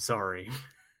 I'm sorry.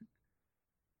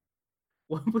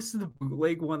 What was the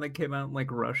bootleg one that came out in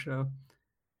like Russia?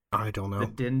 I don't know. The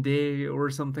Dende or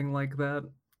something like that.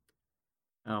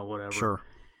 Oh, whatever. Sure.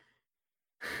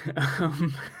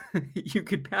 You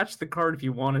could patch the card if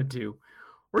you wanted to,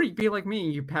 or you'd be like me,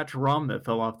 you patch ROM that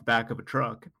fell off the back of a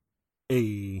truck.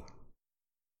 Hey.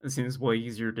 It seems way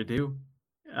easier to do.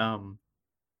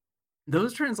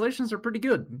 Those translations are pretty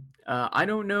good. I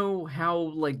don't know how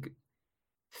like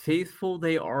faithful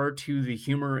they are to the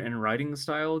humor and writing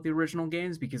style of the original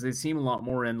games, because they seem a lot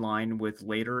more in line with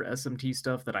later SMT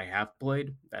stuff that I have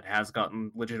played that has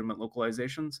gotten legitimate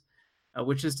localizations.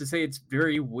 Which is to say, it's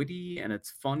very witty and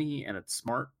it's funny and it's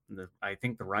smart. I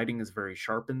think the writing is very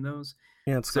sharp in those.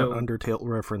 Yeah, it's got Undertale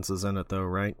references in it, though,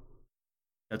 right?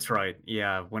 That's right.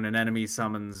 Yeah, when an enemy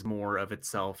summons more of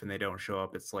itself and they don't show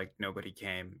up, it's like nobody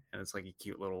came, and it's like a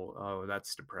cute little, oh,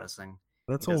 that's depressing.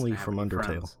 That's only from Undertale.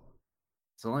 Friends.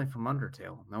 It's only from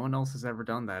Undertale. No one else has ever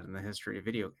done that in the history of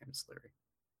video games, Larry.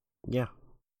 Yeah.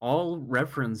 All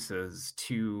references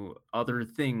to other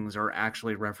things are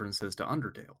actually references to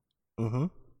Undertale. Mm-hmm.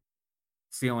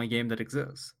 It's the only game that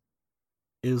exists.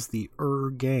 Is the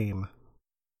game.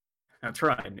 That's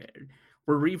right.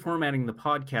 We're reformatting the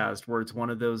podcast where it's one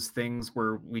of those things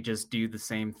where we just do the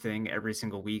same thing every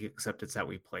single week, except it's that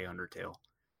we play Undertale.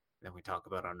 Then we talk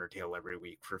about Undertale every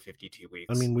week for 52 weeks.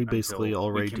 I mean, we basically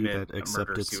already do that,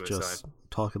 except it's just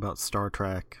talk about Star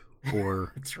Trek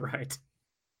or that's right.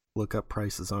 Look up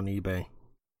prices on eBay.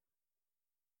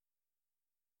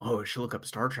 Oh, we should look up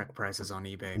Star Trek prices on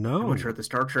eBay. No. How much are the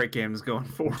Star Trek games going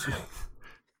for?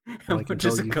 How much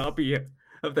is a copy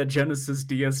of that Genesis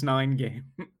DS9 game?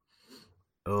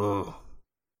 Oh,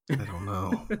 I don't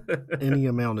know. Any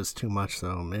amount is too much,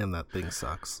 though. Man, that thing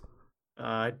sucks.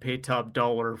 I'd pay top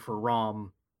dollar for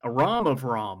ROM. A ROM of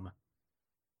ROM.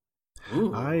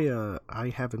 Ooh. I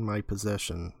have in my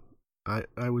possession.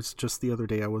 I was just the other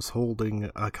day, I was holding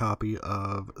a copy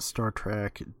of Star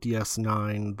Trek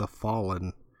DS9 The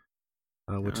Fallen,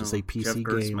 which is a PC Jeff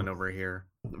Gerstmann game over here.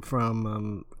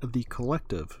 From The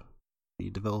Collective, the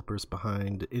developers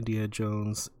behind Indiana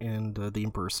Jones and The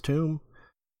Emperor's Tomb,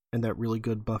 and that really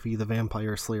good Buffy the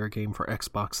Vampire Slayer game for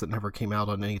Xbox that never came out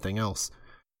on anything else.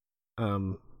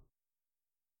 And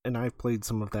I've played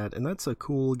some of that, and that's a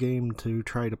cool game to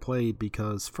try to play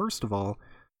because, first of all,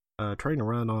 trying to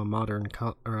run on a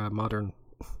modern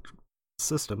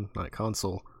system, not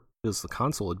console, because the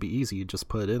console would be easy, you just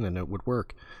put it in and it would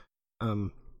work.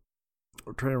 Trying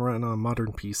to run on a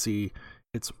modern PC,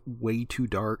 it's way too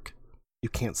dark. You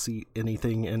can't see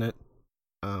anything in it.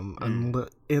 And the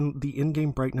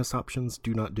in-game brightness options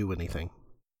do not do anything.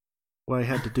 What I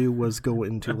had to do was go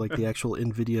into like the actual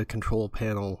NVIDIA control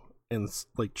panel and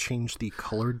like change the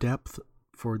color depth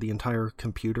for the entire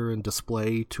computer and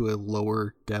display to a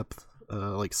lower depth,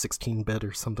 like 16-bit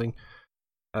or something.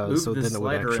 Move so the then it would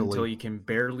slider actually... until you can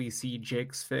barely see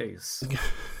Jake's face.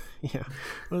 Yeah,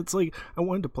 but it's like I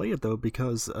wanted to play it though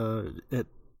because it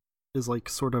is like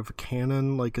sort of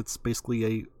canon, like it's basically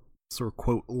a sort of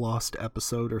quote lost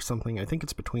episode or something. I think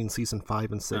it's between season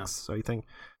 5 and 6. I think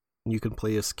you can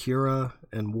play as Kira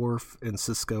and Worf and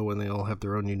Cisco, and they all have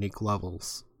their own unique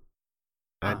levels.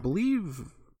 I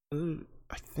believe,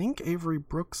 I think Avery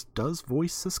Brooks does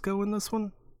voice Cisco in this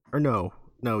one, or no,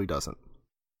 he doesn't.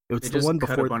 It's the one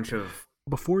before.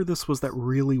 Before this was that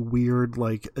really weird,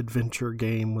 like, adventure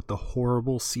game with the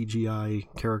horrible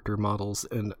CGI character models,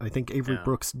 and I think Avery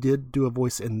Brooks did do a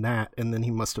voice in that, and then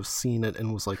he must have seen it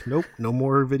and was like, nope, no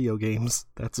more video games,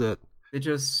 that's it. They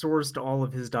just sourced all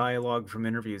of his dialogue from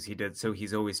interviews he did, so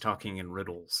he's always talking in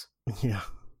riddles. Yeah.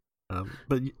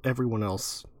 But everyone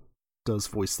else does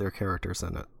voice their characters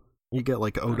in it. You get,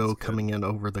 like, Odo coming in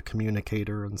over the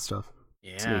communicator and stuff.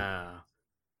 Yeah.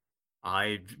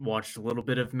 I watched a little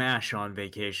bit of MASH on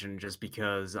vacation just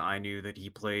because I knew that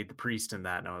he played the priest in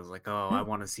that, and I was like, oh, I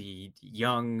want to see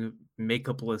young,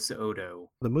 makeupless Odo.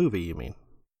 The movie, you mean?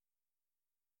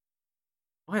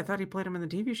 Oh, I thought he played him in the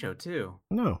TV show, too.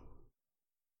 No.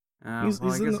 He's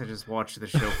I in guess I just watched the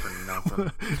show for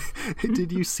nothing.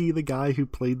 Did you see the guy who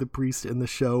played the priest in the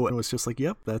show and was just like,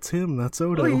 "Yep, that's him. That's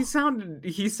Odo." Well, he sounded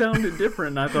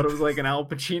different. I thought it was like an Al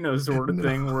Pacino sort of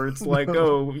thing, where it's like,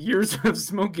 oh, years of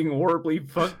smoking horribly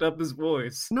fucked up his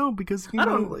voice. No, because I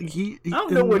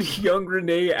don't know what young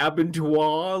Rene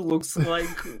Abentois looks like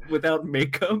without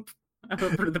makeup.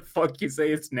 However the fuck you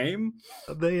say its name.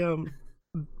 They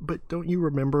but don't you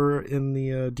remember in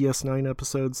the DS9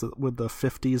 episodes with the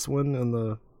 50s one and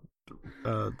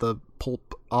the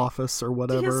pulp office or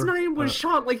whatever? DS9 was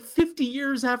shot like 50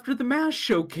 years after the MASH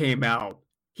show came out.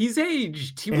 He's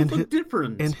aged. He would look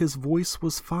different. And his voice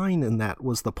was fine, and that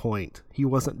was the point. He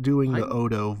wasn't doing the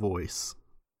Odo voice.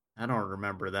 I don't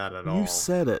remember that at all. You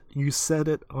said it. You said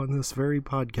it on this very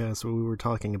podcast when we were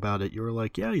talking about it. You were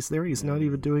like, yeah, he's there. He's not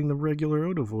even doing the regular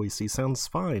Odo voice. He sounds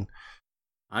fine.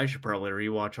 I should probably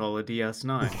rewatch all of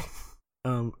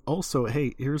DS9. Also,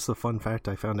 hey, here's the fun fact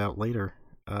I found out later.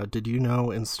 Did you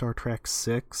know in Star Trek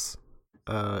 6,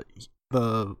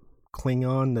 the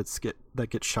Klingon that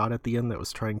gets shot at the end that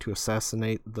was trying to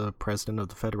assassinate the president of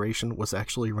the Federation was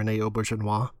actually Rene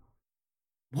Auberjonois?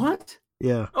 What?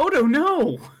 Yeah. Odo,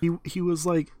 no! He was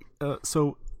like,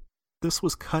 so this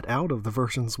was cut out of the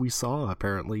versions we saw,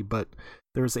 apparently, but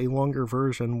there's a longer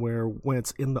version where when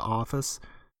it's in the office,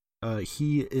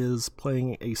 he is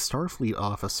playing a Starfleet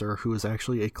officer who is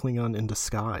actually a Klingon in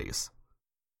disguise.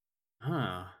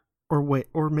 Huh.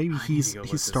 Or maybe he's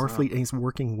Starfleet and he's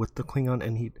working with the Klingon,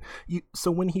 and so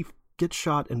when he gets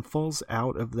shot and falls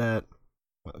out of that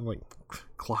like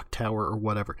clock tower or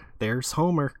whatever, there's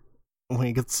Homer. When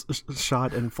he gets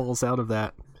shot and falls out of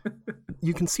that,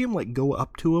 you can see him like go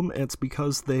up to him, and it's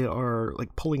because they are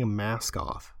like pulling a mask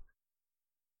off.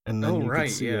 And then can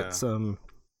see it's in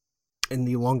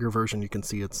the longer version you can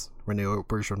see it's Rene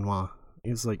Auberjonois.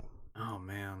 He's like, oh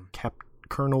man,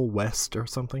 Colonel West or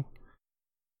something.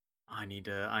 I need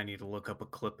to look up a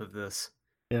clip of this.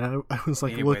 Yeah, I was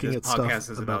like looking at stuff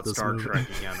about this Star movie. Trek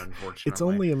again, unfortunately. It's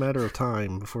only a matter of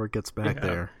time before it gets back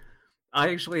there. I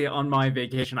actually, on my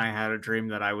vacation, I had a dream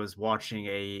that I was watching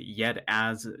a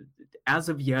as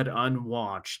of yet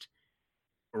unwatched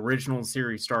original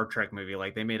series Star Trek movie.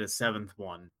 Like they made a 7th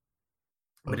one,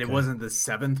 but it wasn't the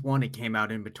 7th one. It came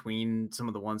out in between some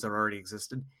of the ones that already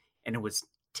existed, and it was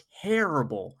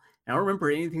terrible. I don't remember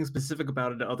anything specific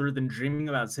about it other than dreaming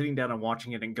about sitting down and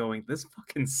watching it and going, "This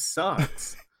fucking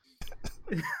sucks."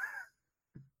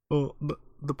 Well,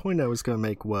 the point I was going to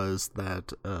make was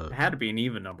that it had to be an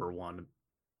even number one.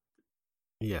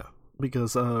 Yeah,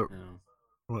 because well,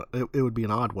 it would be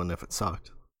an odd one if it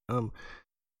sucked. But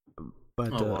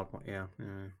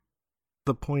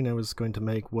the point I was going to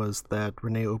make was that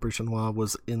Rene Auberjonois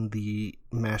was in the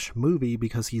MASH movie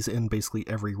because he's in basically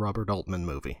every Robert Altman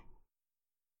movie.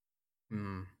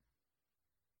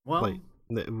 Well, like,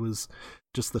 it was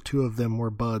just the two of them were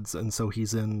buds, and so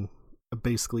he's in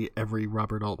basically every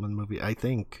Robert Altman movie. I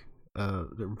think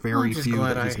very few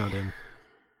that he's not in.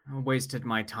 I wasted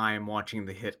my time watching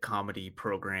the hit comedy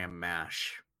program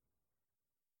MASH.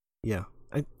 Yeah,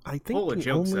 I think full of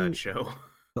jokes that show.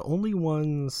 The only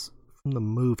ones from the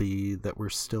movie that were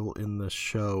still in the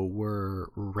show were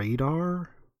Radar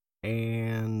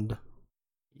and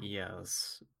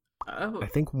yes. I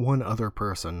think one other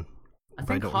person. I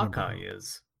think Hawkeye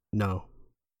is. No.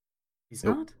 He's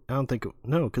not? I don't think...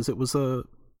 No, because it was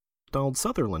Donald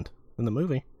Sutherland in the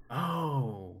movie.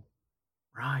 Oh.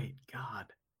 Right. God.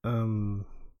 Man.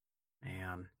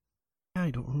 Yeah,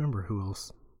 I don't remember who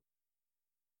else.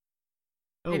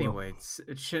 Oh, anyway, well.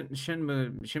 It's Shin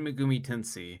Megumi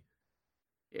Tensei.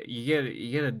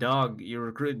 You get a dog. You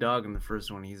recruit a dog in the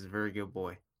first one. He's a very good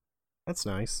boy. That's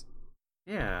nice.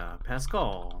 Yeah,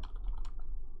 Pascal.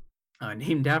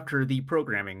 Named after the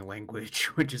programming language,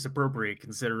 which is appropriate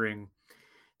considering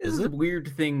this is a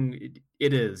weird thing.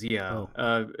 It is, yeah.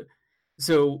 Oh.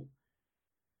 So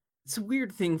it's a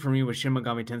weird thing for me with Shin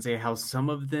Megami Tensei how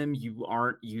some of them you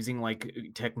aren't using like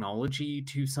technology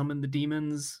to summon the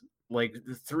demons. Like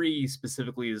the 3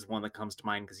 specifically is one that comes to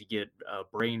mind because you get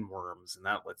brain worms and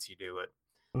that lets you do it.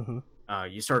 Mm-hmm.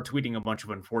 You start tweeting a bunch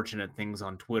of unfortunate things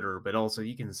on Twitter, but also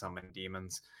you can summon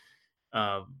demons.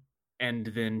 And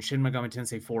then Shin Megami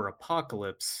Tensei 4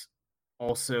 Apocalypse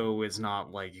also is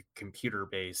not like computer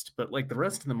based, but like the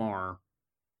rest of them are.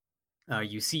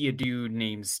 You see a dude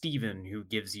named Steven who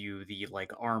gives you the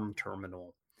like arm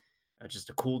terminal. Just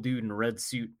a cool dude in a red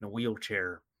suit and a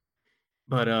wheelchair.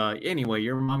 But anyway,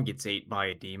 your mom gets ate by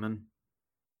a demon.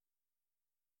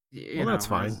 Well, that's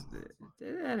fine.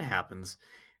 That happens.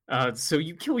 So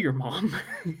you kill your mom,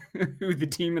 who the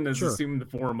demon has assumed the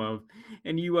form of,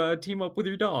 and you team up with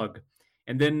your dog.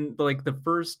 And then, like, the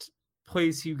first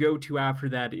place you go to after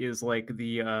that is like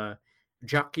the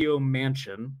Jaccio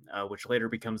Mansion, which later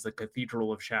becomes the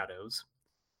Cathedral of Shadows.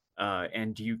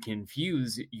 And you can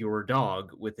fuse your dog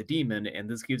with a demon, and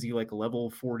this gives you like a level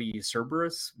 40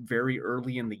 Cerberus very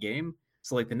early in the game.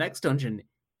 So like the next dungeon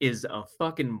is a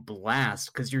fucking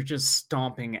blast because you're just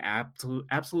stomping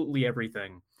absolutely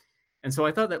everything. And so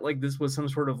I thought that like this was some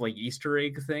sort of like Easter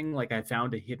egg thing. Like I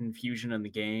found a hidden fusion in the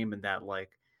game, and that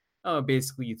like, oh,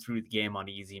 basically you threw the game on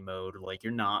easy mode. Like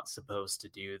you're not supposed to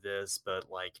do this, but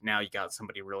like now you got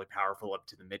somebody really powerful up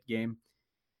to the mid game.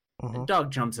 The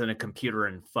dog jumps in a computer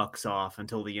and fucks off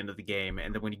until the end of the game,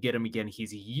 and then when you get him again,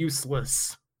 he's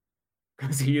useless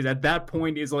because he at that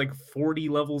point is like 40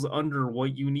 levels under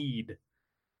what you need.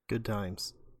 Good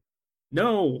times.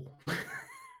 No.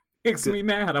 Makes me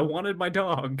mad. I wanted my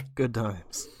dog. Good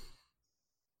times.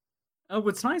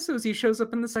 What's nice is he shows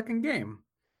up in the second game.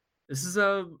 This is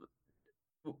a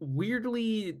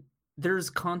weirdly there's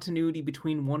continuity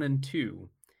between 1 and 2.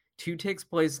 2 takes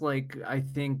place like I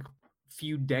think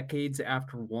few decades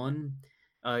after 1.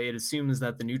 It assumes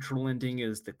that the neutral ending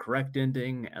is the correct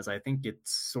ending, as I think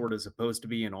it's sort of supposed to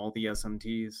be in all the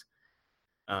SMTs.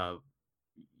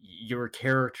 Your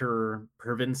character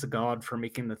prevents a god from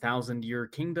making the 1,000-year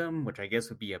kingdom, which I guess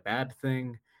would be a bad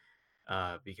thing,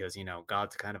 because, you know,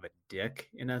 God's kind of a dick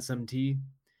in SMT.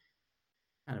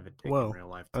 Kind of a dick in real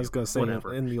life, too. I was going to say,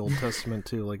 whatever. In the Old Testament,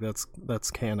 too, like,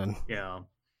 that's canon. Yeah,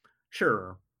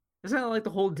 sure. Isn't that like the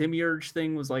whole Demiurge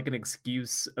thing was like an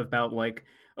excuse about like,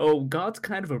 oh, God's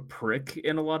kind of a prick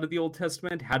in a lot of the Old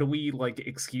Testament. How do we like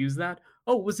excuse that?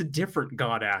 Oh, it was a different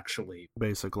God, actually.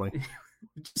 Basically.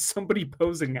 Just somebody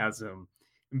posing as him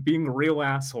and being a real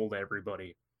asshole to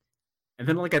everybody. And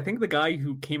then like I think the guy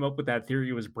who came up with that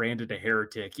theory was branded a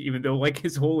heretic, even though like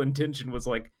his whole intention was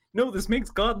like, no, this makes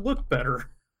God look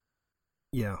better.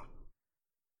 Yeah.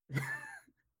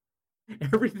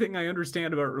 Everything I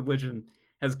understand about religion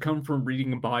has come from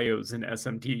reading bios in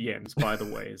SMT games, by the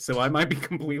way, so I might be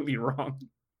completely wrong.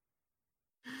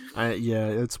 Yeah,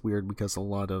 it's weird because a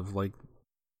lot of, like,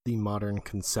 the modern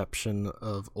conception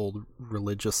of old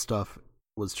religious stuff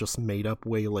was just made up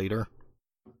way later.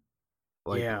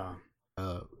 Like, yeah.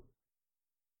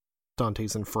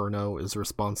 Dante's Inferno is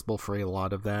responsible for a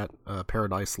lot of that.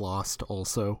 Paradise Lost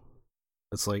also.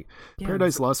 It's like,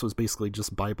 Paradise Lost was basically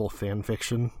just Bible fan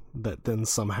fiction that then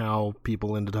somehow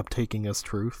people ended up taking as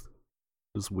truth.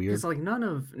 It was weird. It's like none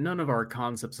of our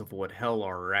concepts of what hell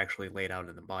are actually laid out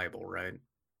in the Bible, right?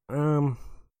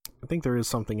 I think there is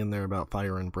something in there about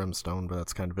fire and brimstone, but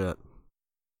that's kind of it.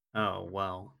 Oh,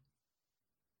 well.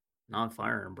 Not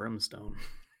fire and brimstone.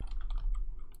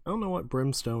 I don't know what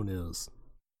brimstone is.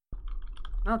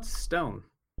 Not stone.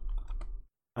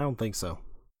 I don't think so.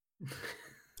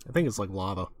 I think it's like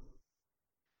lava.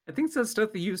 I think it's that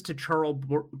stuff they use to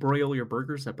broil your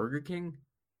burgers at Burger King.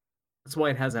 That's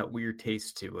why it has that weird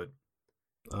taste to it.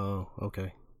 Oh,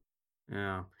 okay.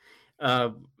 Yeah.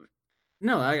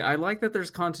 No, I like that there's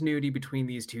continuity between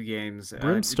these two games.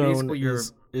 Brimstone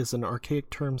is an archaic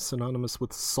term synonymous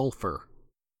with sulfur.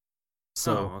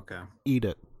 So, okay. Eat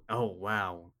it. Oh,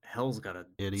 wow. Hell's got a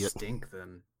Idiot. Stink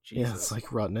then. Jesus. Yeah, it's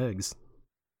like rotten eggs.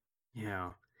 Yeah.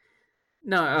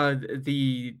 No,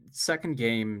 the second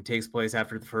game takes place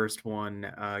after the first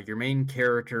one. Your main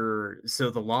character, so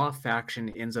the Law faction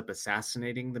ends up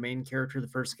assassinating the main character of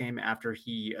the first game after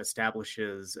he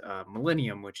establishes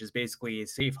Millennium, which is basically a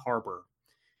safe harbor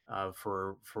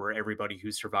for everybody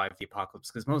who survived the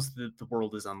apocalypse, because most of the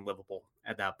world is unlivable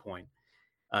at that point.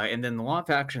 And then the Law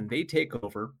faction, they take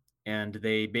over, and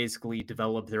they basically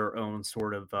develop their own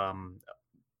sort of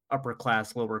upper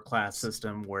class, lower class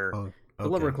system where the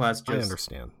lower class just... I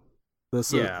understand.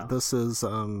 This is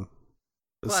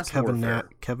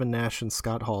Kevin Nash and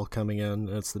Scott Hall coming in.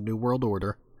 It's the New World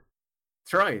Order.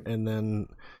 That's right. And then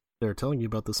they're telling you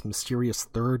about this mysterious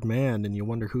third man, and you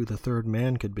wonder who the third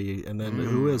man could be. And then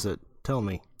who is it? Tell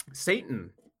me.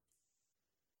 Satan.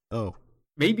 Oh.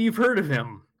 Maybe you've heard of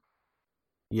him.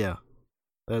 Yeah.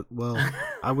 Well,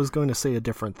 I was going to say a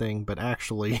different thing, but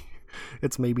actually,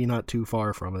 it's maybe not too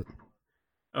far from it.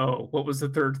 Oh, what was the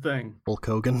third thing? Hulk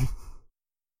Hogan.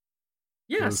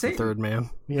 Yeah, Satan. The third man.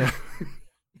 Yeah.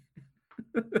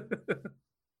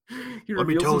 He Let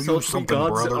me reveals tell you himself to be something,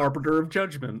 God's brother. arbiter of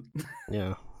judgment.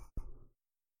 Yeah.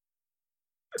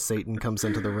 Satan comes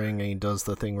into the ring and he does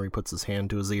the thing where he puts his hand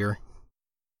to his ear.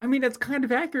 I mean, that's kind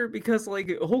of accurate because,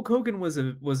 like, Hulk Hogan was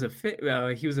a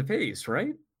face,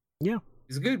 right? Yeah.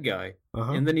 He's a good guy.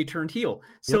 Uh-huh. And then he turned heel.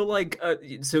 So,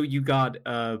 so you got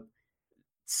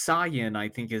Cyan, I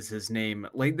think is his name.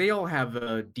 Like they all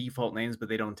have default names, but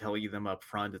they don't tell you them up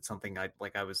front. It's something I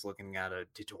was looking at a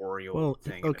tutorial Well,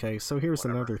 thing. okay, so here's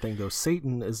whatever. another thing though.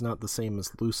 Satan is not the same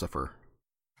as Lucifer.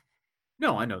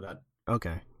 No, I know that.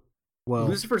 Okay. Well,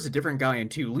 Lucifer's a different guy in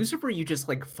two. Lucifer you just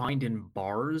like find in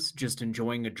bars just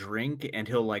enjoying a drink, and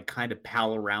he'll like kind of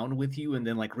pal around with you, and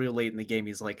then like real late in the game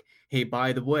he's like, hey,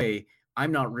 by the way,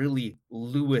 I'm not really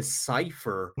Louis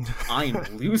Cypher, I'm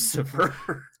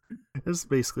Lucifer. it's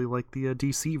basically like the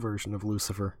DC version of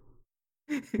Lucifer.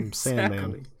 From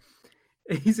Sandman.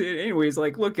 He said, anyways,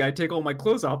 like, look, I take all my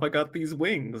clothes off, I got these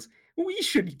wings. We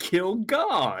should kill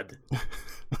God.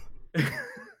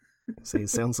 Say,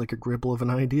 sounds like a gribble of an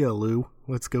idea, Lou.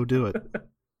 Let's go do it.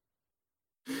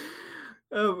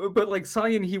 But like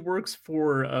Cyan, he works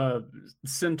for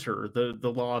Center,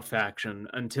 the law faction,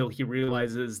 until he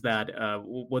realizes that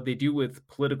what they do with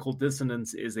political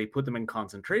dissidents is they put them in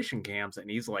concentration camps, and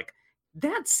he's like,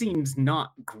 that seems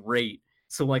not great.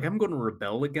 So like I'm going to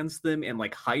rebel against them and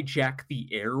like hijack the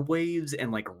airwaves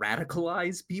and like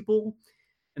radicalize people.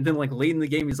 And then like late in the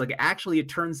game, he's like, actually, it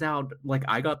turns out like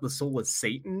I got the soul of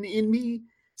Satan in me.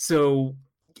 So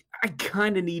I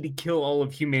kind of need to kill all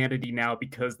of humanity now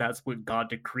because that's what God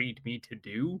decreed me to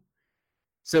do.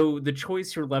 So the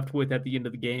choice you're left with at the end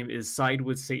of the game is side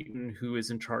with Satan, who is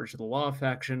in charge of the law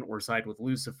faction, or side with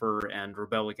Lucifer and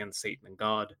rebel against Satan and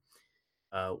God.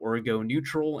 Or go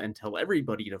neutral and tell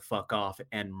everybody to fuck off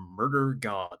and murder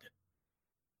God.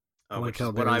 I like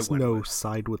how there is no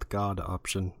side with God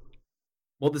option.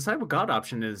 Well, the side with God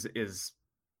option is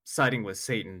siding with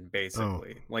Satan,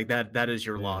 basically. Oh. Like that is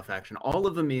your law faction. All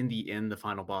of them in the end, the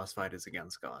final boss fight is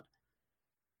against God.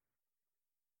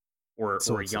 Or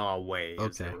Yahweh,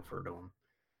 as they refer to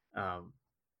him.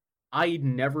 I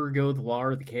never go the law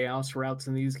or the chaos routes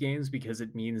in these games because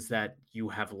it means that you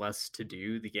have less to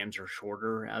do. The games are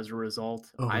shorter as a result.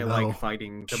 I like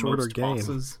fighting the most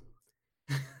bosses.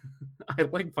 I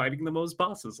like fighting the most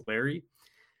bosses, Larry.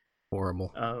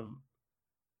 Horrible.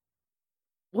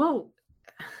 Well,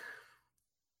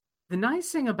 the nice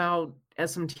thing about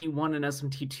SMT1 and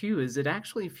SMT2 is it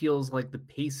actually feels like the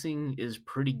pacing is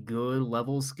pretty good.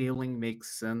 Level scaling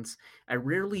makes sense. I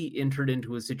rarely entered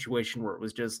into a situation where it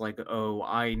was just like, oh,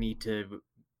 I need to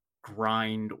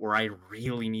grind or I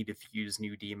really need to fuse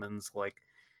new demons. Like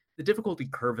the difficulty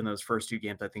curve in those first two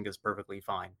games, I think, is perfectly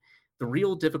fine. The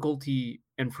real difficulty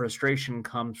and frustration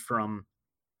comes from,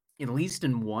 at least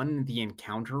in one, the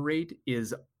encounter rate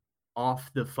is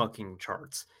off the fucking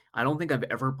charts. I don't think I've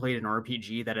ever played an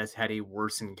RPG that has had a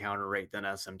worse encounter rate than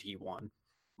SMT1.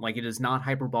 Like, it is not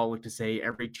hyperbolic to say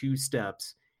every 2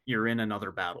 steps you're in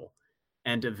another battle.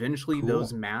 And eventually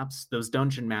those maps, those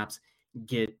dungeon maps,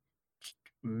 get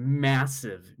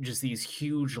massive. Just these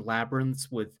huge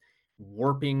labyrinths with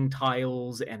warping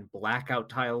tiles and blackout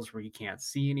tiles where you can't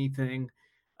see anything.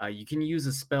 You can use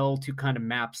a spell to kind of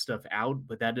map stuff out,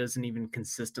 but that doesn't even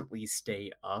consistently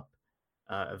stay up.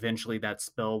 Eventually that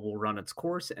spell will run its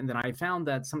course, and then I found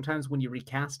that sometimes when you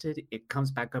recast it, it comes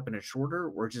back up in a shorter,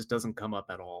 or it just doesn't come up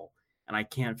at all. And I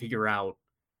can't figure out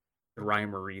the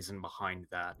rhyme or reason behind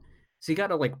that. So you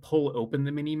gotta like pull open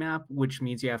the mini-map, which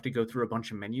means you have to go through a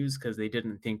bunch of menus because they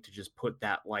didn't think to just put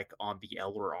that like on the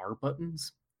L or R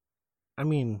buttons. I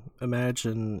mean,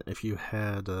 imagine if you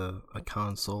had a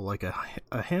console, like a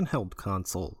handheld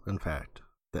console, in fact,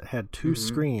 that had 2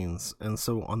 screens, and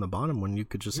so on the bottom one you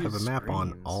could just have a map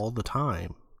on all the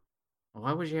time.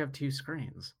 Why would you have 2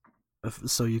 screens?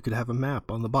 So you could have a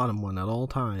map on the bottom one at all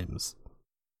times.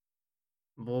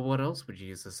 Well, what else would you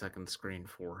use the second screen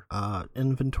for?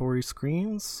 Inventory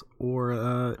screens, or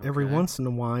every once in a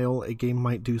while a game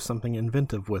might do something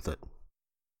inventive with it.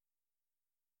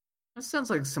 That sounds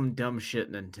like some dumb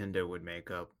shit Nintendo would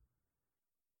make up.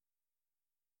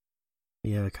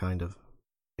 Yeah, kind of.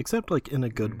 Except, like, in a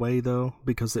good way, though,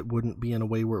 because it wouldn't be in a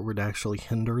way where it would actually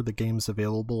hinder the games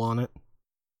available on it.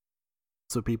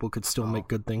 So people could still make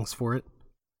good things for it.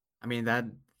 I mean,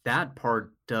 that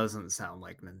part doesn't sound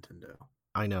like Nintendo.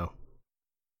 I know.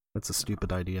 That's a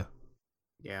stupid idea.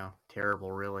 Yeah,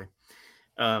 terrible, really.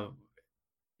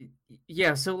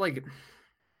 Yeah, so, like,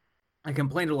 I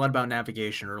complained a lot about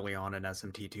navigation early on in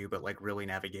SMT2, but, like, really,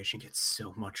 navigation gets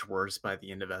so much worse by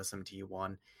the end of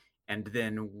SMT1. And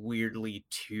then weirdly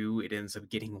 2, it ends up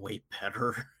getting way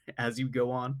better as you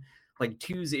go on. Like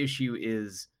 2's issue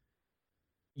is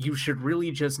you should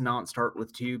really just not start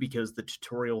with 2 because the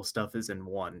tutorial stuff is in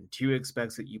 1. 2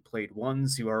 expects that you played 1,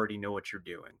 so you already know what you're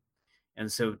doing. And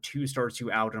so 2 starts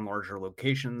you out in larger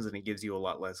locations and it gives you a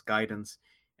lot less guidance.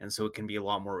 And so it can be a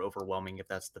lot more overwhelming if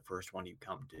that's the first one you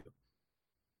come to.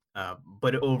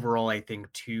 But overall, I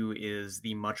think 2 is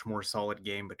the much more solid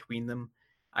game between them.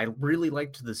 I really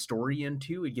liked the story in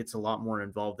 2. It gets a lot more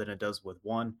involved than it does with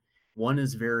 1. 1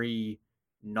 is very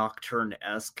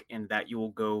Nocturne-esque in that you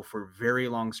will go for very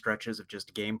long stretches of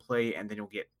just gameplay, and then you'll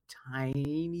get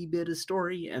tiny bit of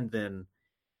story, and then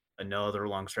another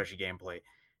long stretch of gameplay.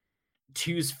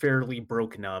 2's fairly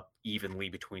broken up evenly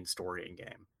between story and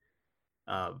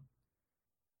game.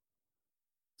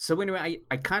 So anyway,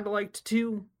 I kind of liked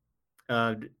 2.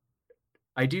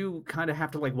 I do kind of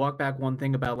have to like walk back one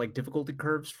thing about like difficulty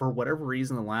curves. For whatever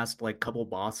reason, the last like couple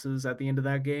bosses at the end of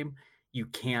that game, you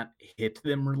can't hit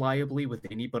them reliably with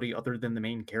anybody other than the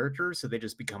main character, so they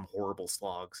just become horrible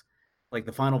slogs. Like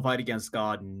the final fight against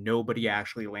God, nobody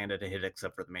actually landed a hit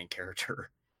except for the main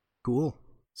character. Cool.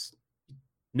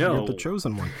 No. You're the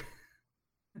chosen one.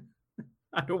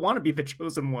 I don't want to be the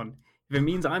chosen one. If it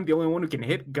means I'm the only one who can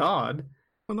hit God,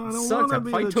 well, no, I don't sucks. That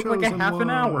fight took like a half an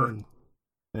hour.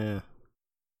 Yeah.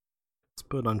 Let's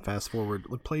put on fast forward.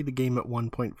 Let's play the game at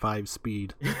 1.5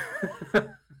 speed.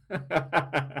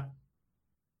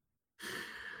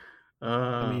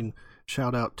 I mean,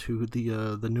 shout out to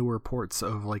the newer ports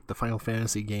of like the Final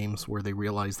Fantasy games where they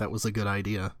realized that was a good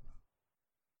idea.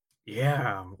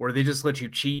 Yeah, where they just let you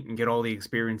cheat and get all the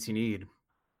experience you need.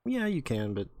 Yeah, you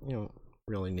can, but you don't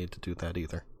really need to do that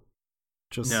either.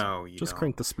 Just don't.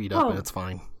 Crank the speed up and it's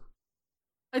fine.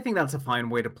 I think that's a fine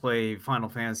way to play Final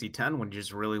Fantasy X when you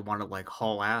just really want to like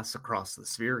haul ass across the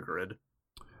sphere grid.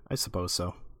 I suppose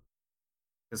so.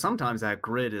 Because sometimes that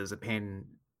grid is a pain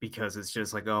because it's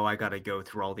just like, oh, I gotta go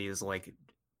through all these like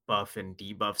buff and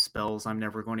debuff spells I'm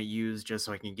never going to use just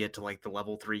so I can get to like the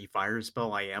level 3 fire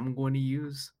spell I am going to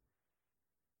use.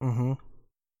 Mm-hmm.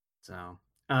 So,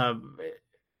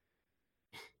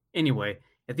 anyway,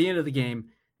 at the end of the game,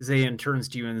 Zayn turns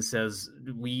to you and says,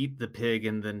 "We eat the pig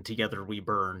and then together we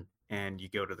burn," and you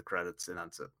go to the credits and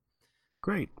that's it.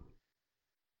 Great.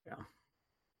 Yeah.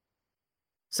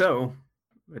 So,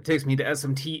 it takes me to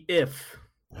SMT if.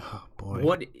 Oh, boy.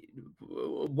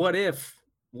 What if,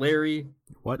 Larry,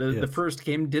 the first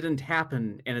game didn't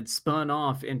happen and it spun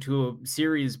off into a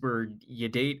series where you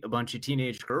date a bunch of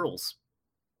teenage girls?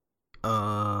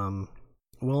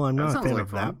 Well, I'm not a fan like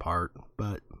of fun. that part,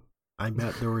 but I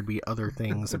bet there would be other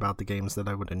things about the games that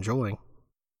I would enjoy.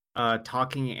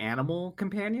 Talking animal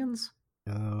companions?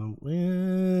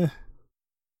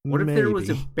 What if there was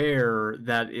a bear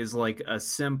that is like a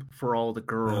simp for all the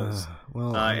girls,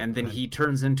 and then he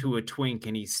turns into a twink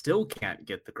and he still can't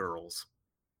get the girls?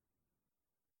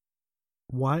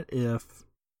 What if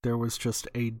there was just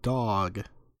a dog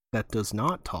that does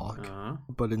not talk,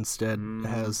 but instead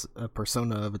has a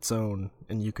persona of its own,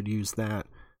 and you could use that,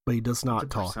 but he does not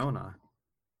talk? Persona?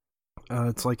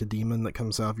 It's like a demon that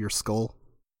comes out of your skull.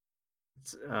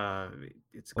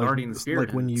 It's guardian spirit.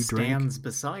 Like when you stands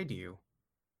beside you.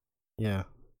 Yeah.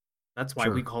 That's why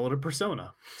we call it a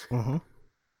persona. Mm-hmm.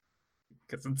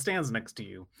 Because it stands next to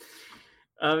you.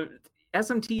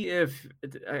 SMT if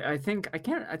I think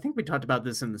we talked about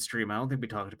this in the stream. I don't think we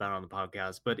talked about it on the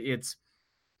podcast, but it's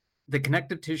the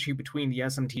connective tissue between the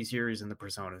SMT series and the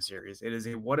Persona series. It is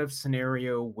a what if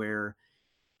scenario where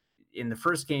in the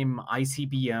first game,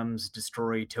 ICBMs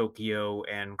destroy Tokyo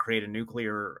and create a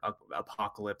nuclear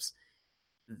apocalypse.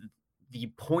 The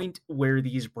point where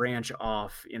these branch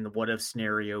off in the what if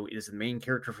scenario is the main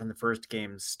character from the first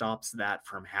game stops that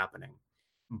from happening.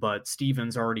 But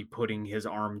Steven's already putting his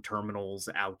arm terminals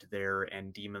out there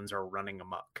and demons are running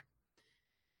amok.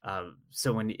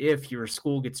 So if your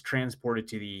school gets transported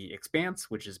to the Expanse,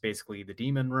 which is basically the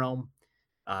demon realm,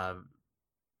 Hideo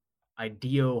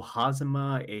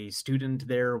Hazama, a student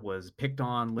there, was picked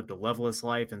on, lived a loveless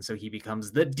life, and so he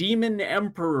becomes the Demon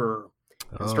Emperor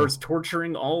and starts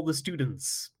torturing all the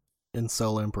students.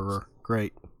 Incel Emperor.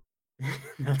 Great.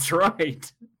 That's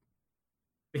right.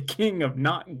 The king of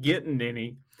not getting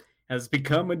any has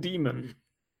become a demon.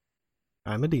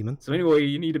 I'm a demon. So anyway,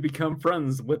 you need to become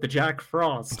friends with the Jack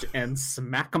Frost and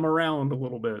smack him around a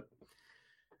little bit.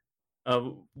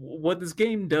 What this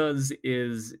game does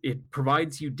is it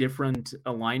provides you different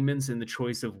alignments in the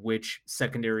choice of which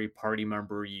secondary party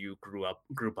member you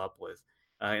group up with.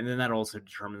 And then that also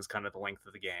determines kind of the length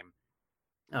of the game.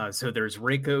 So there's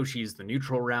Reiko. She's the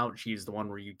neutral route. She's the one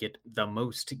where you get the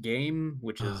most game,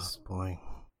 which is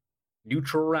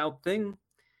neutral route thing.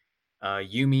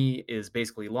 Yumi is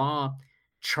basically law.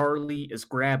 Charlie is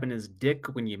grabbing his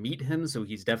dick when you meet him, so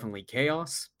he's definitely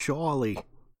chaos. Charlie.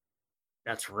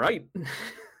 That's right.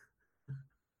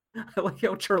 I like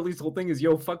how Charlie's whole thing is,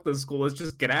 yo, fuck this school, let's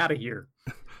just get out of here.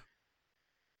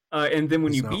 And then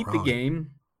when you beat the game...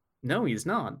 No, he's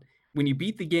not. When you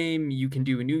beat the game, you can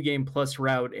do a new game plus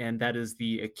route, and that is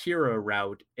the Akira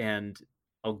route, and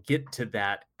I'll get to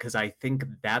that, because I think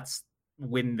that's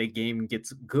when the game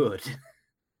gets good.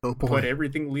 Oh boy. But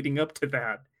everything leading up to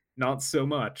that, not so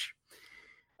much.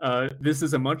 This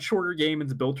is a much shorter game.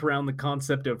 It's built around the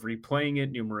concept of replaying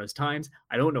it numerous times.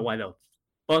 I don't know why the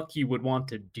fuck you would want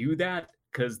to do that,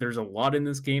 because there's a lot in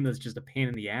this game that's just a pain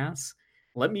in the ass.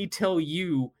 Let me tell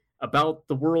you about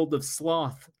the world of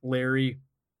Sloth, Larry.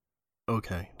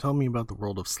 Okay, tell me about the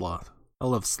world of Sloth. I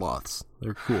love sloths.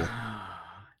 They're cool.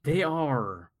 They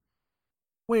are.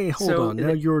 Wait, hold on.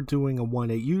 Now you're doing a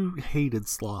 180. You hated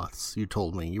sloths, you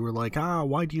told me. You were like,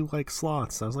 why do you like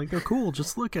sloths? I was like, they're cool.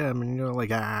 Just look at them. And you're like,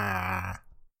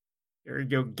 There you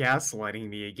go, gaslighting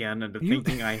me again into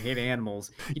thinking I hate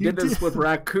animals. You did this with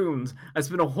raccoons. I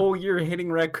spent a whole year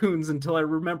hating raccoons until I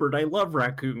remembered I love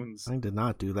raccoons. I did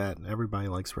not do that. Everybody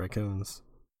likes raccoons.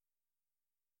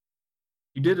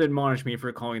 You did admonish me for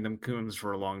calling them coons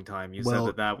for a long time. You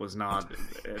said that was not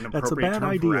an appropriate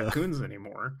term for raccoons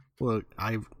anymore. Look,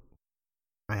 I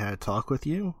had a talk with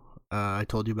you. I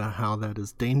told you about how that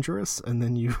is dangerous, and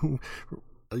then you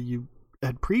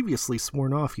had previously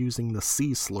sworn off using the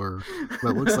C slur,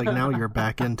 but it looks like now you're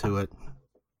back into it.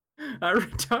 I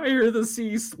retire the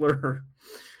C slur.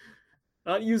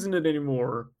 Not using it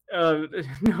anymore. No,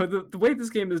 the way this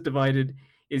game is divided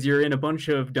is you're in a bunch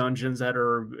of dungeons that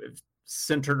are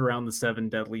centered around the 7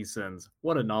 deadly sins.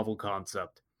 What a novel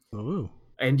concept. Ooh.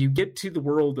 And you get to the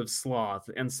world of Sloth,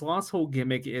 and Sloth's whole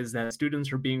gimmick is that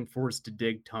students are being forced to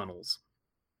dig tunnels.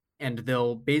 And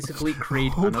they'll basically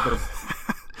create another...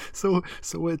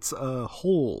 So it's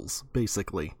holes,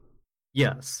 basically.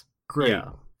 Yes. Great.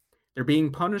 Yeah. They're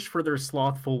being punished for their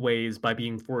slothful ways by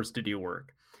being forced to do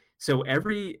work. So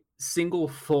every single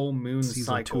full moon Season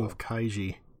cycle... 2 of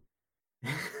Kaiji.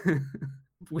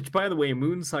 Which, by the way,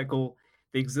 moon cycle,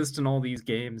 they exist in all these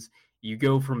games. You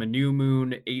go from a new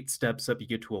moon, 8 steps up, you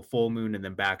get to a full moon, and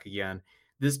then back again.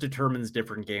 This determines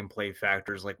different gameplay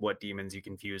factors, like what demons you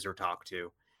can fuse or talk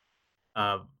to.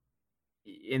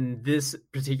 In this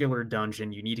particular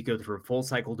dungeon, you need to go through a full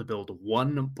cycle to build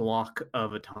 1 block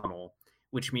of a tunnel,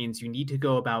 which means you need to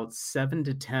go about 7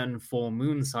 to 10 full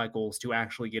moon cycles to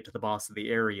actually get to the boss of the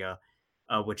area,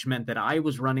 which meant that I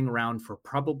was running around for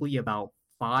probably about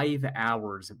 5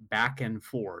 hours back and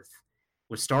forth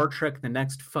with Star Trek The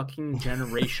Next Fucking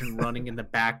Generation running in the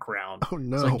background. Oh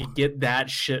no. So I could get that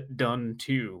shit done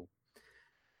too.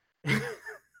 It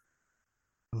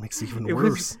makes it even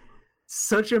worse.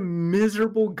 Such a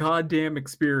miserable goddamn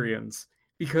experience,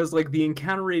 because like the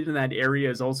encounter rate in that area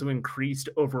is also increased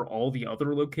over all the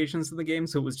other locations in the game,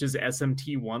 so it was just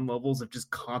SMT1 levels of just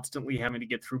constantly having to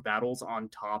get through battles on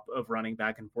top of running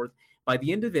back and forth. By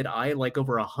the end of it, I had like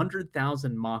over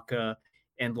 100,000 Maka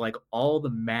and like all the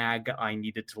mag I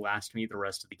needed to last me the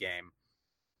rest of the game.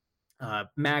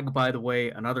 Mag, by the way,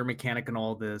 another mechanic in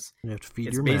all this. You have to feed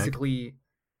it's your basically mag.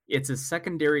 It's a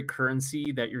secondary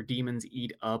currency that your demons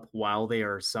eat up while they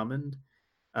are summoned.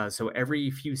 So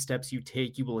every few steps you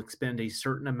take, you will expend a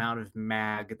certain amount of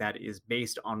mag that is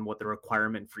based on what the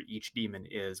requirement for each demon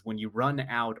is. When you run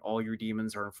out, all your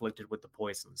demons are inflicted with the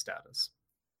poison status.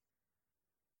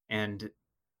 And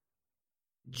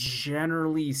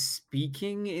generally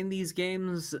speaking, in these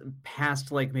games, past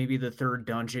like maybe the 3rd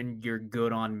dungeon, you're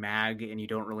good on mag and you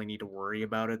don't really need to worry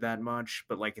about it that much.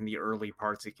 But like in the early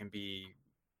parts, it can be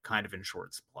kind of in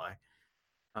short supply.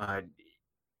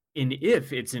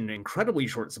 If it's in incredibly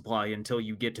short supply until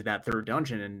you get to that 3rd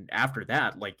dungeon, and after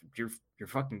that, like you're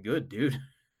fucking good, dude.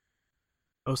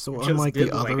 Oh, so unlike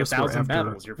the others,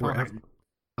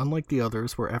 unlike the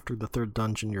others, where after the 3rd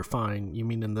dungeon you're fine. You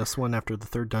mean in this one, after the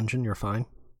 3rd dungeon you're fine?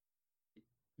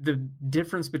 The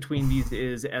difference between these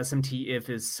is SMT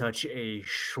is such a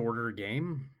shorter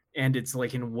game, and it's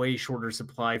like in way shorter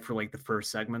supply for like the first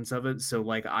segments of it. So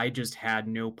like I just had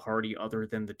no party other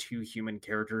than the 2 human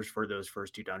characters for those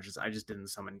first 2 dungeons. I just didn't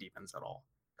summon demons at all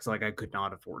because like I could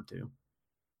not afford to.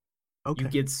 Okay. You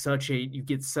get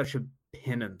such a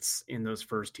penance in those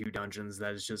first 2 dungeons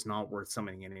that is just not worth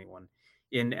summoning anyone.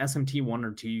 In SMT 1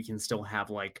 or 2, you can still have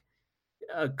like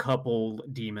a couple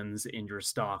demons in your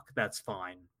stock. That's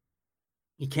fine.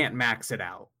 You can't max it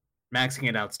out. Maxing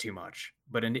it out's too much.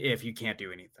 But if you can't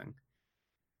do anything.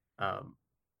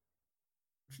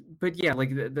 But yeah,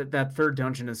 like that 3rd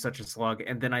dungeon is such a slug.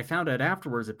 And then I found out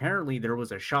afterwards, apparently there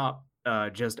was a shop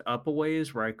just up a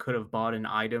ways where I could have bought an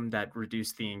item that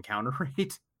reduced the encounter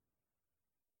rate.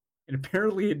 And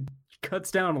apparently it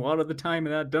cuts down a lot of the time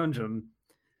in that dungeon.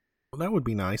 Well, that would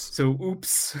be nice. So,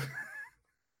 oops.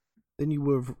 Then you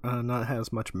would have not had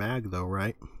as much mag, though,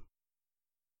 right?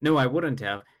 No, I wouldn't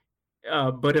have.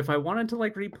 But if I wanted to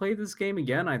like replay this game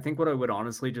again, I think what I would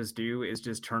honestly just do is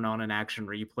just turn on an action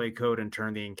replay code and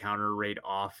turn the encounter rate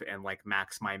off and like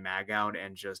max my mag out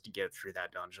and just get through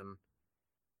that dungeon.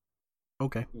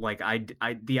 Okay. Like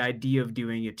the idea of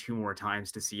doing it 2 more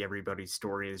times to see everybody's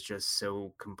story is just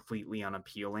so completely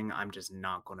unappealing. I'm just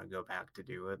not going to go back to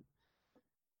do it.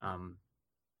 And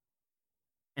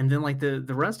then like the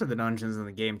rest of the dungeons in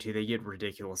the game too, they get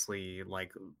ridiculously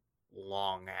like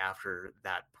long after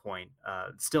that point.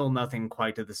 Still nothing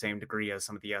quite to the same degree as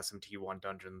some of the SMT1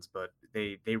 dungeons, but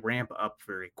they ramp up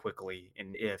very quickly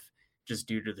in if just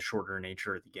due to the shorter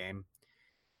nature of the game.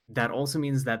 That also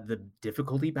means that the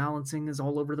difficulty balancing is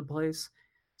all over the place.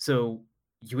 So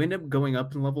you end up going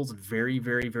up in levels very,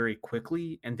 very, very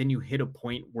quickly, and then you hit a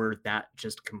point where that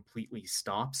just completely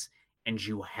stops, and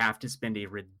you have to spend a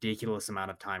ridiculous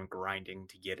amount of time grinding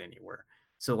to get anywhere.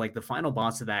 So, like, the final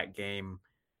boss of that game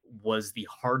was the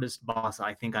hardest boss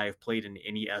I think I have played in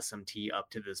any SMT up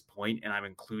to this point, and I'm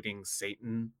including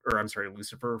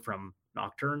Lucifer from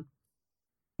Nocturne.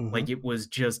 Mm-hmm. Like, it was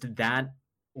just that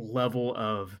level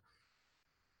of,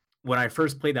 when I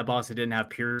first played that boss, it didn't have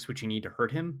Pierce, which you need to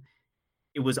hurt him.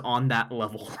 It was on that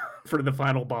level for the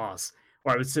final boss,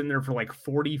 where I was sitting there for like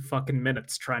 40 fucking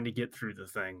minutes trying to get through the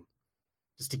thing,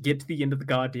 just to get to the end of the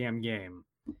goddamn game.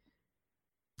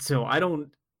 So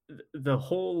the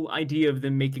whole idea of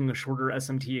them making a shorter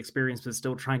SMT experience but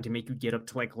still trying to make you get up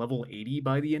to like level 80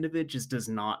 by the end of it just does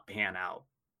not pan out.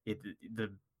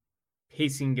 The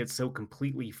pacing gets so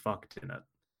completely fucked in it.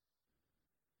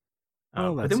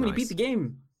 But then when you beat the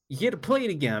game, you get to play it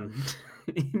again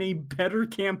in a better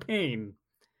campaign.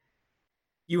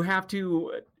 You have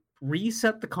to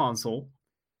reset the console,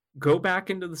 go back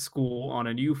into the school on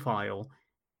a new file,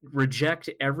 reject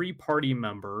every party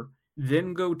member,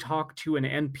 then go talk to an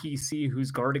NPC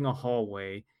who's guarding a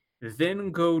hallway,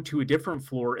 then go to a different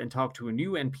floor and talk to a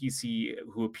new NPC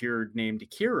who appeared named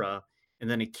Akira, and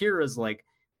then Akira's like,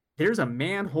 there's a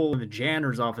manhole in the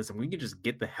janitor's office and we can just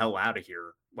get the hell out of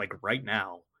here, like right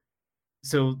now.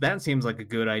 So that seems like a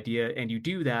good idea, and you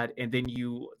do that, and then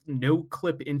you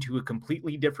no-clip into a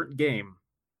completely different game.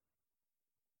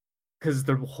 Because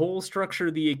the whole structure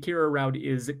of the Akira route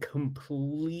is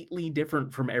completely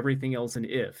different from everything else in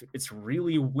If. It's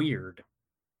really weird.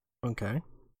 Okay.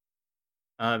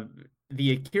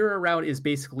 The Akira route is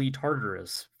basically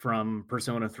Tartarus from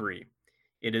Persona 3.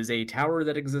 It is a tower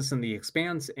that exists in the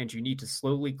Expanse, and you need to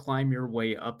slowly climb your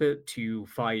way up it to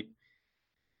fight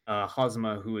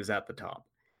Hazuma, who is at the top.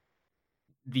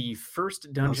 The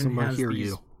first dungeon Hazuma has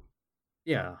Hiryu.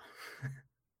 Yeah.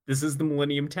 This is the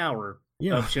Millennium Tower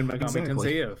of Shin Megami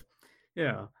Tensei If.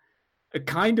 Yeah.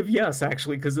 Kind of, yes,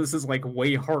 actually, because this is like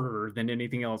way harder than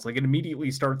anything else. Like, it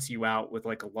immediately starts you out with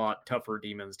like a lot tougher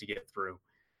demons to get through.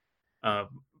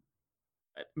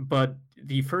 But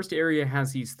the first area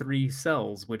has these 3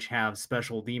 cells, which have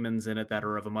special demons in it that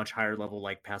are of a much higher level,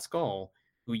 like Pascal,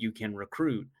 who you can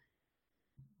recruit.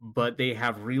 But they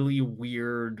have really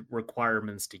weird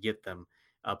requirements to get them.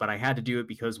 But I had to do it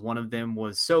because one of them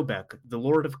was Sobek, the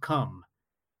Lord of Cum.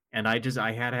 And I had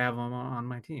to have him on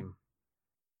my team.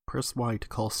 Press Y to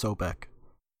call Sobek.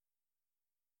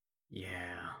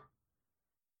 Yeah.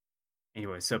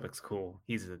 Anyway, Sobek's cool.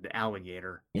 He's an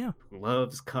alligator. Yeah. Who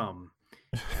loves cum.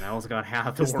 And I also got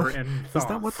Hathor and Thoth. Is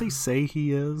that what they say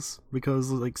he is?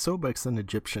 Because, like, Sobek's an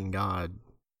Egyptian god.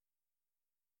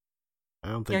 I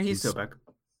don't think he's Sobek.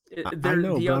 I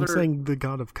know, but I'm saying the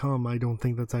god of cum. I don't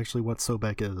think that's actually what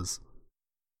Sobek is.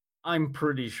 I'm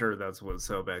pretty sure that's what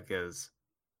Sobek is.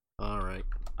 Alright.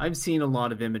 I've seen a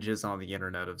lot of images on the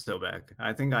internet of Sobek.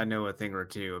 I think I know a thing or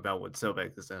two about what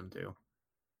Sobek is into.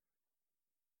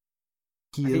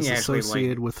 He is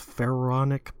associated with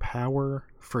pharaonic power,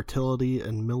 fertility,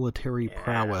 and military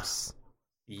prowess.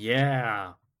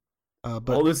 Yeah. But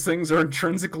all those things are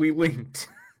intrinsically linked.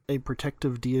 A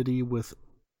protective deity with...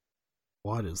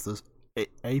 what is this?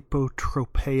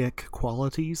 Apotropaic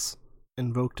qualities,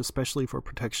 invoked especially for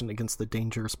protection against the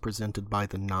dangers presented by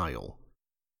the Nile.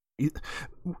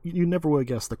 You never would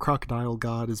guess the crocodile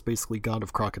god is basically god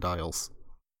of crocodiles.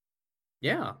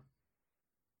 Yeah.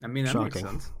 I mean, that Shocking. makes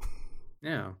sense.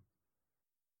 Yeah.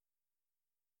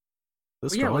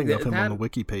 This drawing of him on the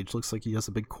wiki page looks like he has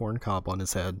a big corn cob on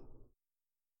his head.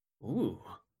 Ooh.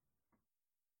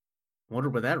 Wonder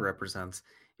what that represents.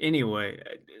 Anyway,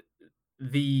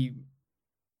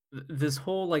 this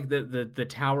whole, like, the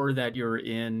tower that you're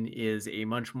in is a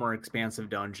much more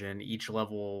expansive dungeon. Each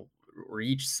level or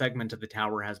each segment of the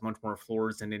tower has much more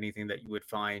floors than anything that you would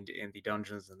find in the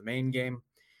dungeons in the main game.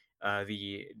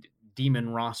 The demon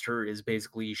roster is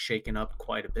basically shaken up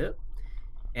quite a bit,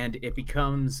 and it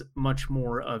becomes much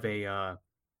more of a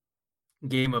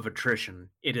game of attrition.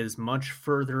 It is much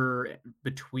further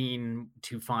between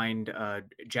to find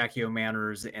Jackie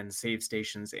O'Manners and save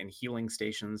stations and healing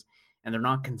stations, and they're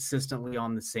not consistently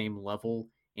on the same level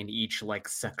in each like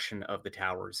section of the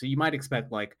tower. So you might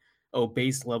expect like, oh,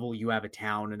 base level you have a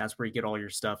town and that's where you get all your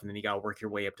stuff, and then you got to work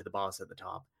your way up to the boss at the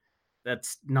top.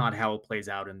 That's not how it plays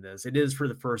out in this. It is for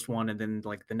the first one, and then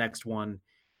like the next one,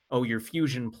 oh, your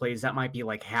fusion plays, that might be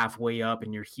like halfway up,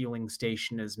 and your healing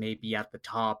station is maybe at the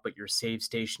top, but your save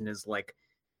station is like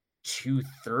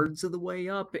 2/3 of the way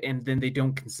up, and then they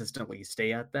don't consistently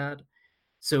stay at that.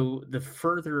 So the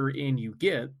further in you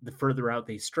get, the further out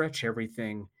they stretch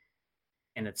everything,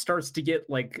 and it starts to get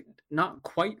like not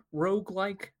quite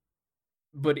roguelike,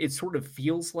 but it sort of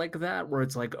feels like that, where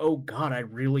it's like, oh god, I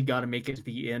really got to make it to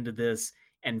the end of this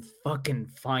and fucking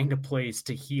find a place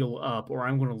to heal up, or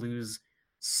I'm going to lose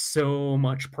so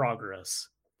much progress.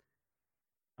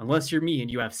 Unless you're me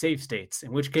and you have save states,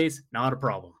 in which case, not a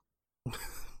problem.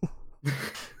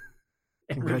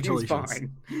 Everything's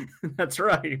fine. That's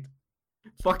right.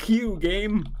 Fuck you,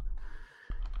 game.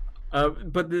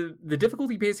 But the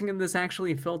difficulty pacing in this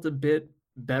actually felt a bit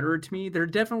better to me. There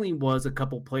definitely was a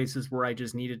couple places where I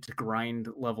just needed to grind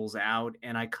levels out,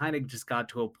 and I kind of just got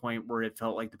to a point where it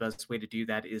felt like the best way to do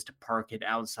that is to park it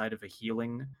outside of a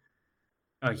healing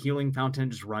fountain,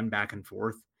 just run back and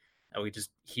forth. We just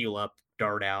heal up,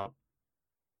 dart out,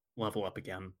 level up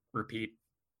again, repeat.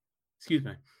 Excuse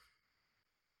me.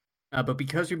 But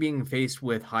because you're being faced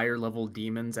with higher level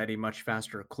demons at a much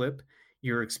faster clip,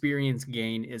 your experience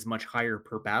gain is much higher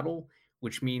per battle,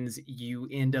 which means you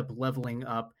end up leveling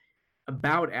up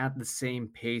about at the same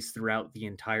pace throughout the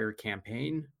entire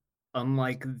campaign,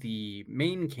 unlike the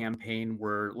main campaign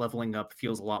where leveling up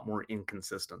feels a lot more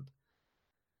inconsistent.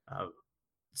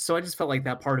 So I just felt like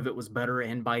that part of it was better,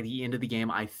 and by the end of the game,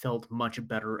 I felt much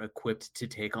better equipped to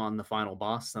take on the final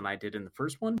boss than I did in the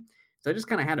first one. So I just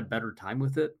kind of had a better time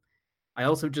with it. I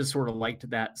also just sort of liked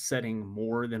that setting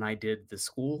more than I did the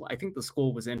school. I think the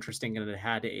school was interesting and it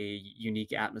had a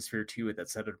unique atmosphere to it that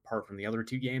set it apart from the other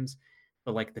two games.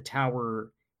 But like the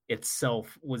tower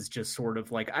itself was just sort of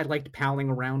like, I liked palling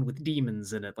around with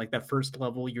demons in it. Like that first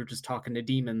level, you're just talking to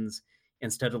demons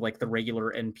instead of like the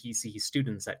regular NPC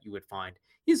students that you would find.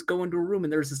 You just go into a room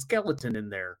and there's a skeleton in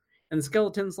there. And the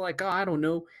skeleton's like, oh, I don't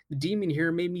know, the demon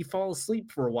here made me fall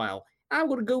asleep for a while. I'm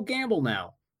going to go gamble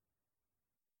now.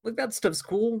 Like, that stuff's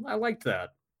cool. I liked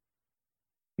that.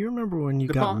 You remember when you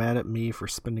got mad at me for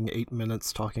spending 8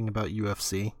 minutes talking about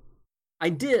UFC? I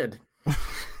did.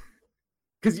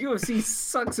 Because UFC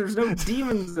sucks. There's no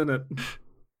demons in it.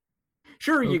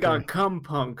 Sure, you got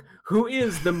Cumpunk, who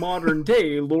is the modern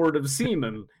day Lord of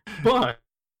Seaman, but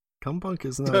Cumpunk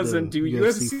is not in do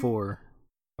UFC 4,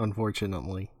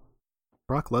 unfortunately.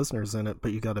 Brock Lesnar's in it,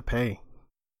 but you gotta pay.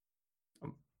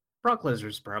 Brock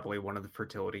Lesnar's probably one of the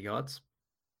fertility gods.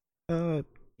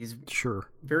 He's sure.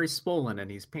 Very swollen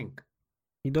and he's pink.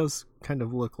 He does kind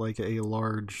of look like a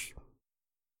large...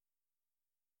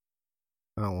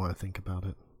 I don't want to think about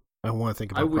it. I don't want to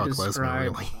think about Brock Lesnar,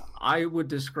 really. I would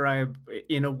describe,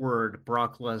 in a word,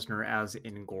 Brock Lesnar as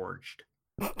engorged.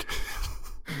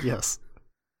 Yes.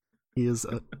 He is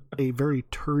a very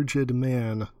turgid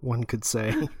man, one could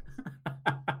say.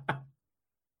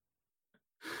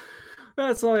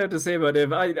 That's all I have to say about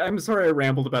it. I'm sorry I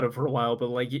rambled about it for a while, but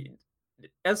like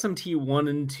SMT 1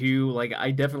 and 2, like I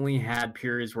definitely had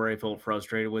periods where I felt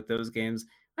frustrated with those games.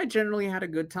 I generally had a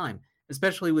good time,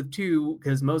 especially with 2,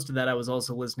 because most of that I was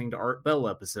also listening to Art Bell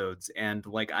episodes, and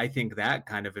like I think that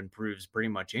kind of improves pretty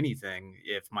much anything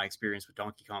if my experience with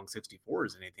Donkey Kong 64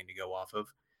 is anything to go off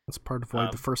of. That's part of why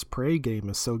the first Prey game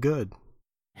is so good.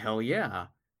 Hell yeah.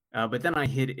 But then I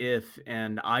hit If,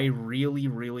 and I really,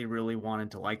 really, really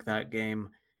wanted to like that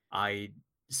game. I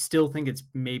still think it's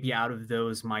maybe out of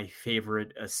those my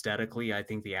favorite aesthetically. I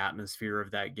think the atmosphere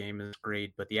of that game is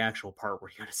great, but the actual part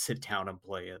where you gotta sit down and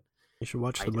play it. You should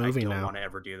watch the movie now. I don't want to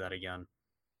ever do that again.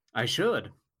 I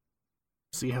should.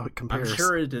 See how it compares. I'm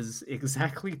sure it is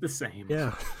exactly the same.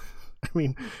 Yeah. I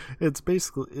mean, it's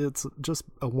just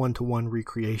a 1-to-1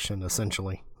 recreation,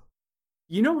 essentially.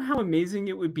 You know how amazing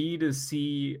it would be to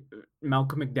see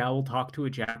Malcolm McDowell talk to a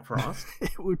Jack Frost?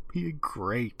 It would be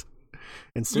great.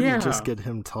 Instead of just get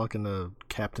him talking to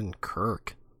Captain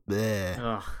Kirk.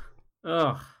 Bleh.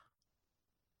 Ugh.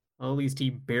 Well, at least he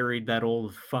buried that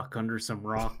old fuck under some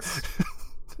rocks.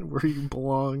 Where he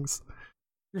belongs.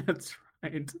 That's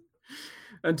right.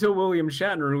 Until William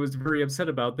Shatner, who was very upset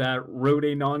about that, wrote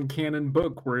a non-canon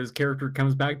book where his character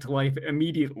comes back to life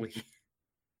immediately.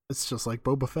 It's just like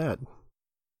Boba Fett.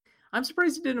 I'm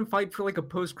surprised he didn't fight for like a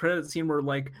post-credit scene where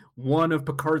like one of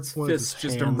Picard's fists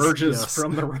just emerges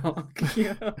from the rock.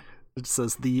 Yeah. It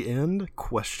says the end?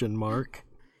 Question mark.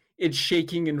 It's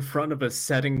shaking in front of a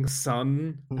setting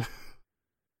sun.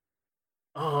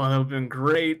 Oh, that would have been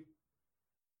great.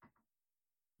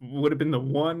 Would have been the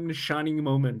one shining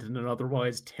moment in an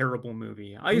otherwise terrible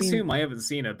movie. I assume I haven't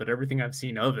seen it, but everything I've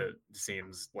seen of it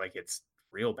seems like it's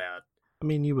real bad. I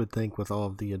mean, you would think with all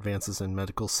of the advances in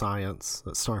medical science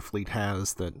that Starfleet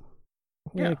has that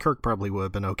Kirk probably would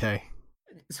have been okay.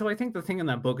 So I think the thing in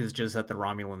that book is just that the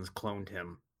Romulans cloned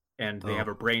him, and they have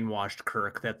a brainwashed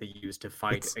Kirk that they use to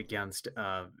fight against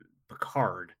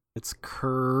Picard. It's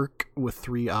Kirk with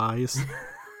 3 eyes.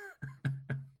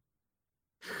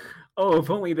 Oh, if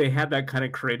only they had that kind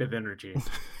of creative energy.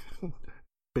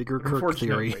 Bigger Kirk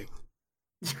theory.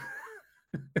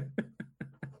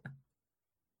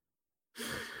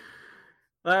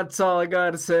 That's all I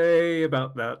gotta say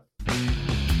about that. And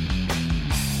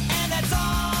that's all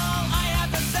I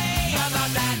have to say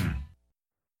about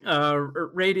that.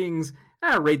 Ratings,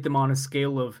 I rate them on a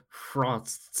scale of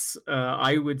Frosts.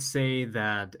 I would say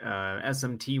that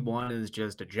SMT1 is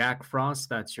just a Jack Frost.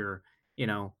 That's your,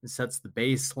 sets the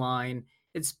baseline.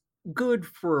 It's good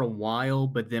for a while,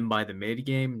 but then by the mid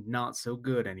game, not so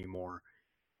good anymore.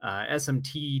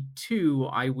 SMT2,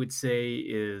 I would say,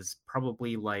 is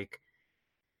probably like,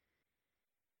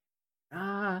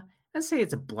 I'd say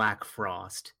it's a Black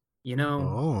Frost.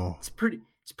 It's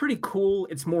pretty cool.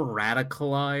 It's more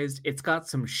radicalized. It's got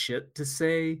some shit to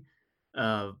say.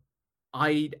 I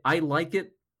like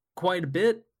it quite a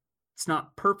bit. It's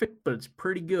not perfect, but it's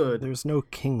pretty good. There's no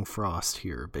King Frost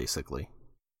here, basically.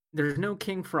 There's no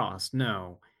King Frost,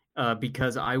 no.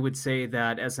 Because I would say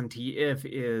that SMT-IF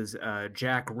is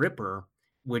Jack Ripper,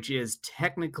 which is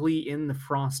technically in the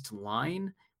Frost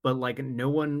line, but no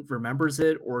one remembers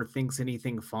it or thinks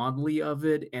anything fondly of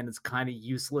it, and it's kind of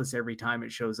useless every time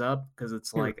it shows up, because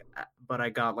it's but I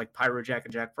got Pyro Jack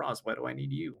and Jack Frost, why do I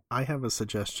need you? I have a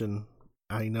suggestion.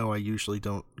 I know I usually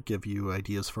don't give you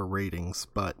ideas for ratings,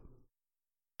 but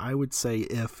I would say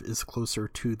IF is closer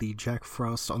to the Jack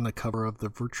Frost on the cover of the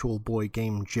Virtual Boy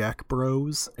game Jack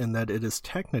Bros, and that it is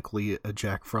technically a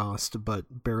Jack Frost,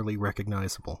 but barely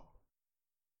recognizable.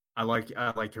 I like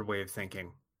your way of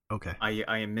thinking. Okay.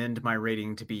 I amend my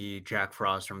rating to be Jack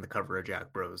Frost from the cover of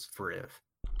Jack Bros for IF.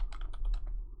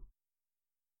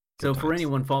 So for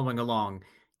anyone following along,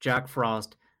 Jack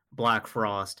Frost, Black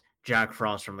Frost, Jack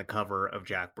Frost from the cover of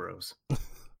Jack Bros.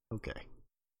 Okay.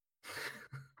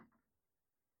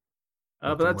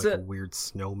 But that's it. A weird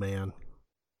snowman.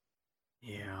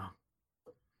 Yeah.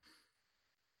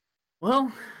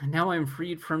 Well, now I'm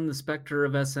freed from the specter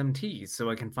of SMT, so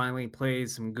I can finally play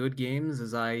some good games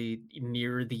as I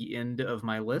near the end of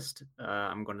my list.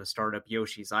 I'm going to start up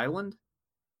Yoshi's Island.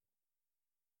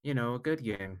 A good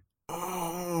game.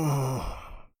 Oh.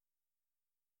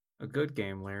 A good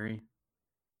game, Larry.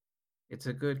 It's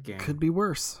a good game. Could be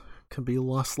worse. Could be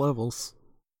Lost Levels.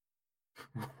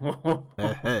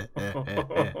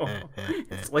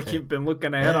 It's like you've been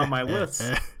looking ahead on my list.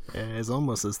 It's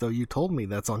almost as though you told me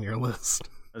that's on your list.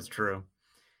 That's true.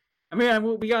 I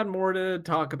mean, we got more to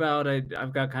talk about.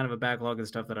 I've got kind of a backlog of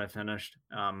stuff that I finished.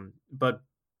 But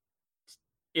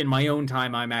in my own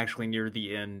time, I'm actually near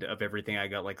the end of everything. I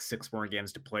got 6 more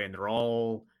games to play, and they're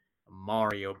all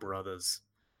Mario Brothers.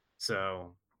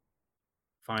 So,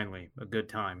 finally, a good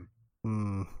time.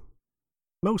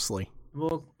 Mostly.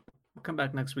 We'll come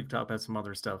back next week to talk about some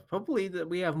other stuff. Hopefully that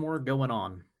we have more going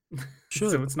on.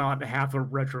 Should. So it's not half a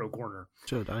retro corner.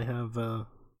 Should. I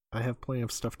have plenty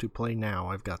of stuff to play now.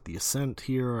 I've got The Ascent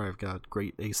here. I've got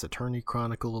Great Ace Attorney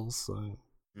Chronicles.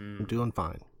 I'm doing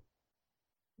fine.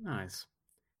 Nice.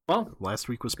 Well, last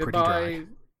week was pretty dry.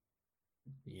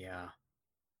 Yeah.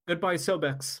 Goodbye,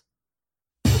 Sobex.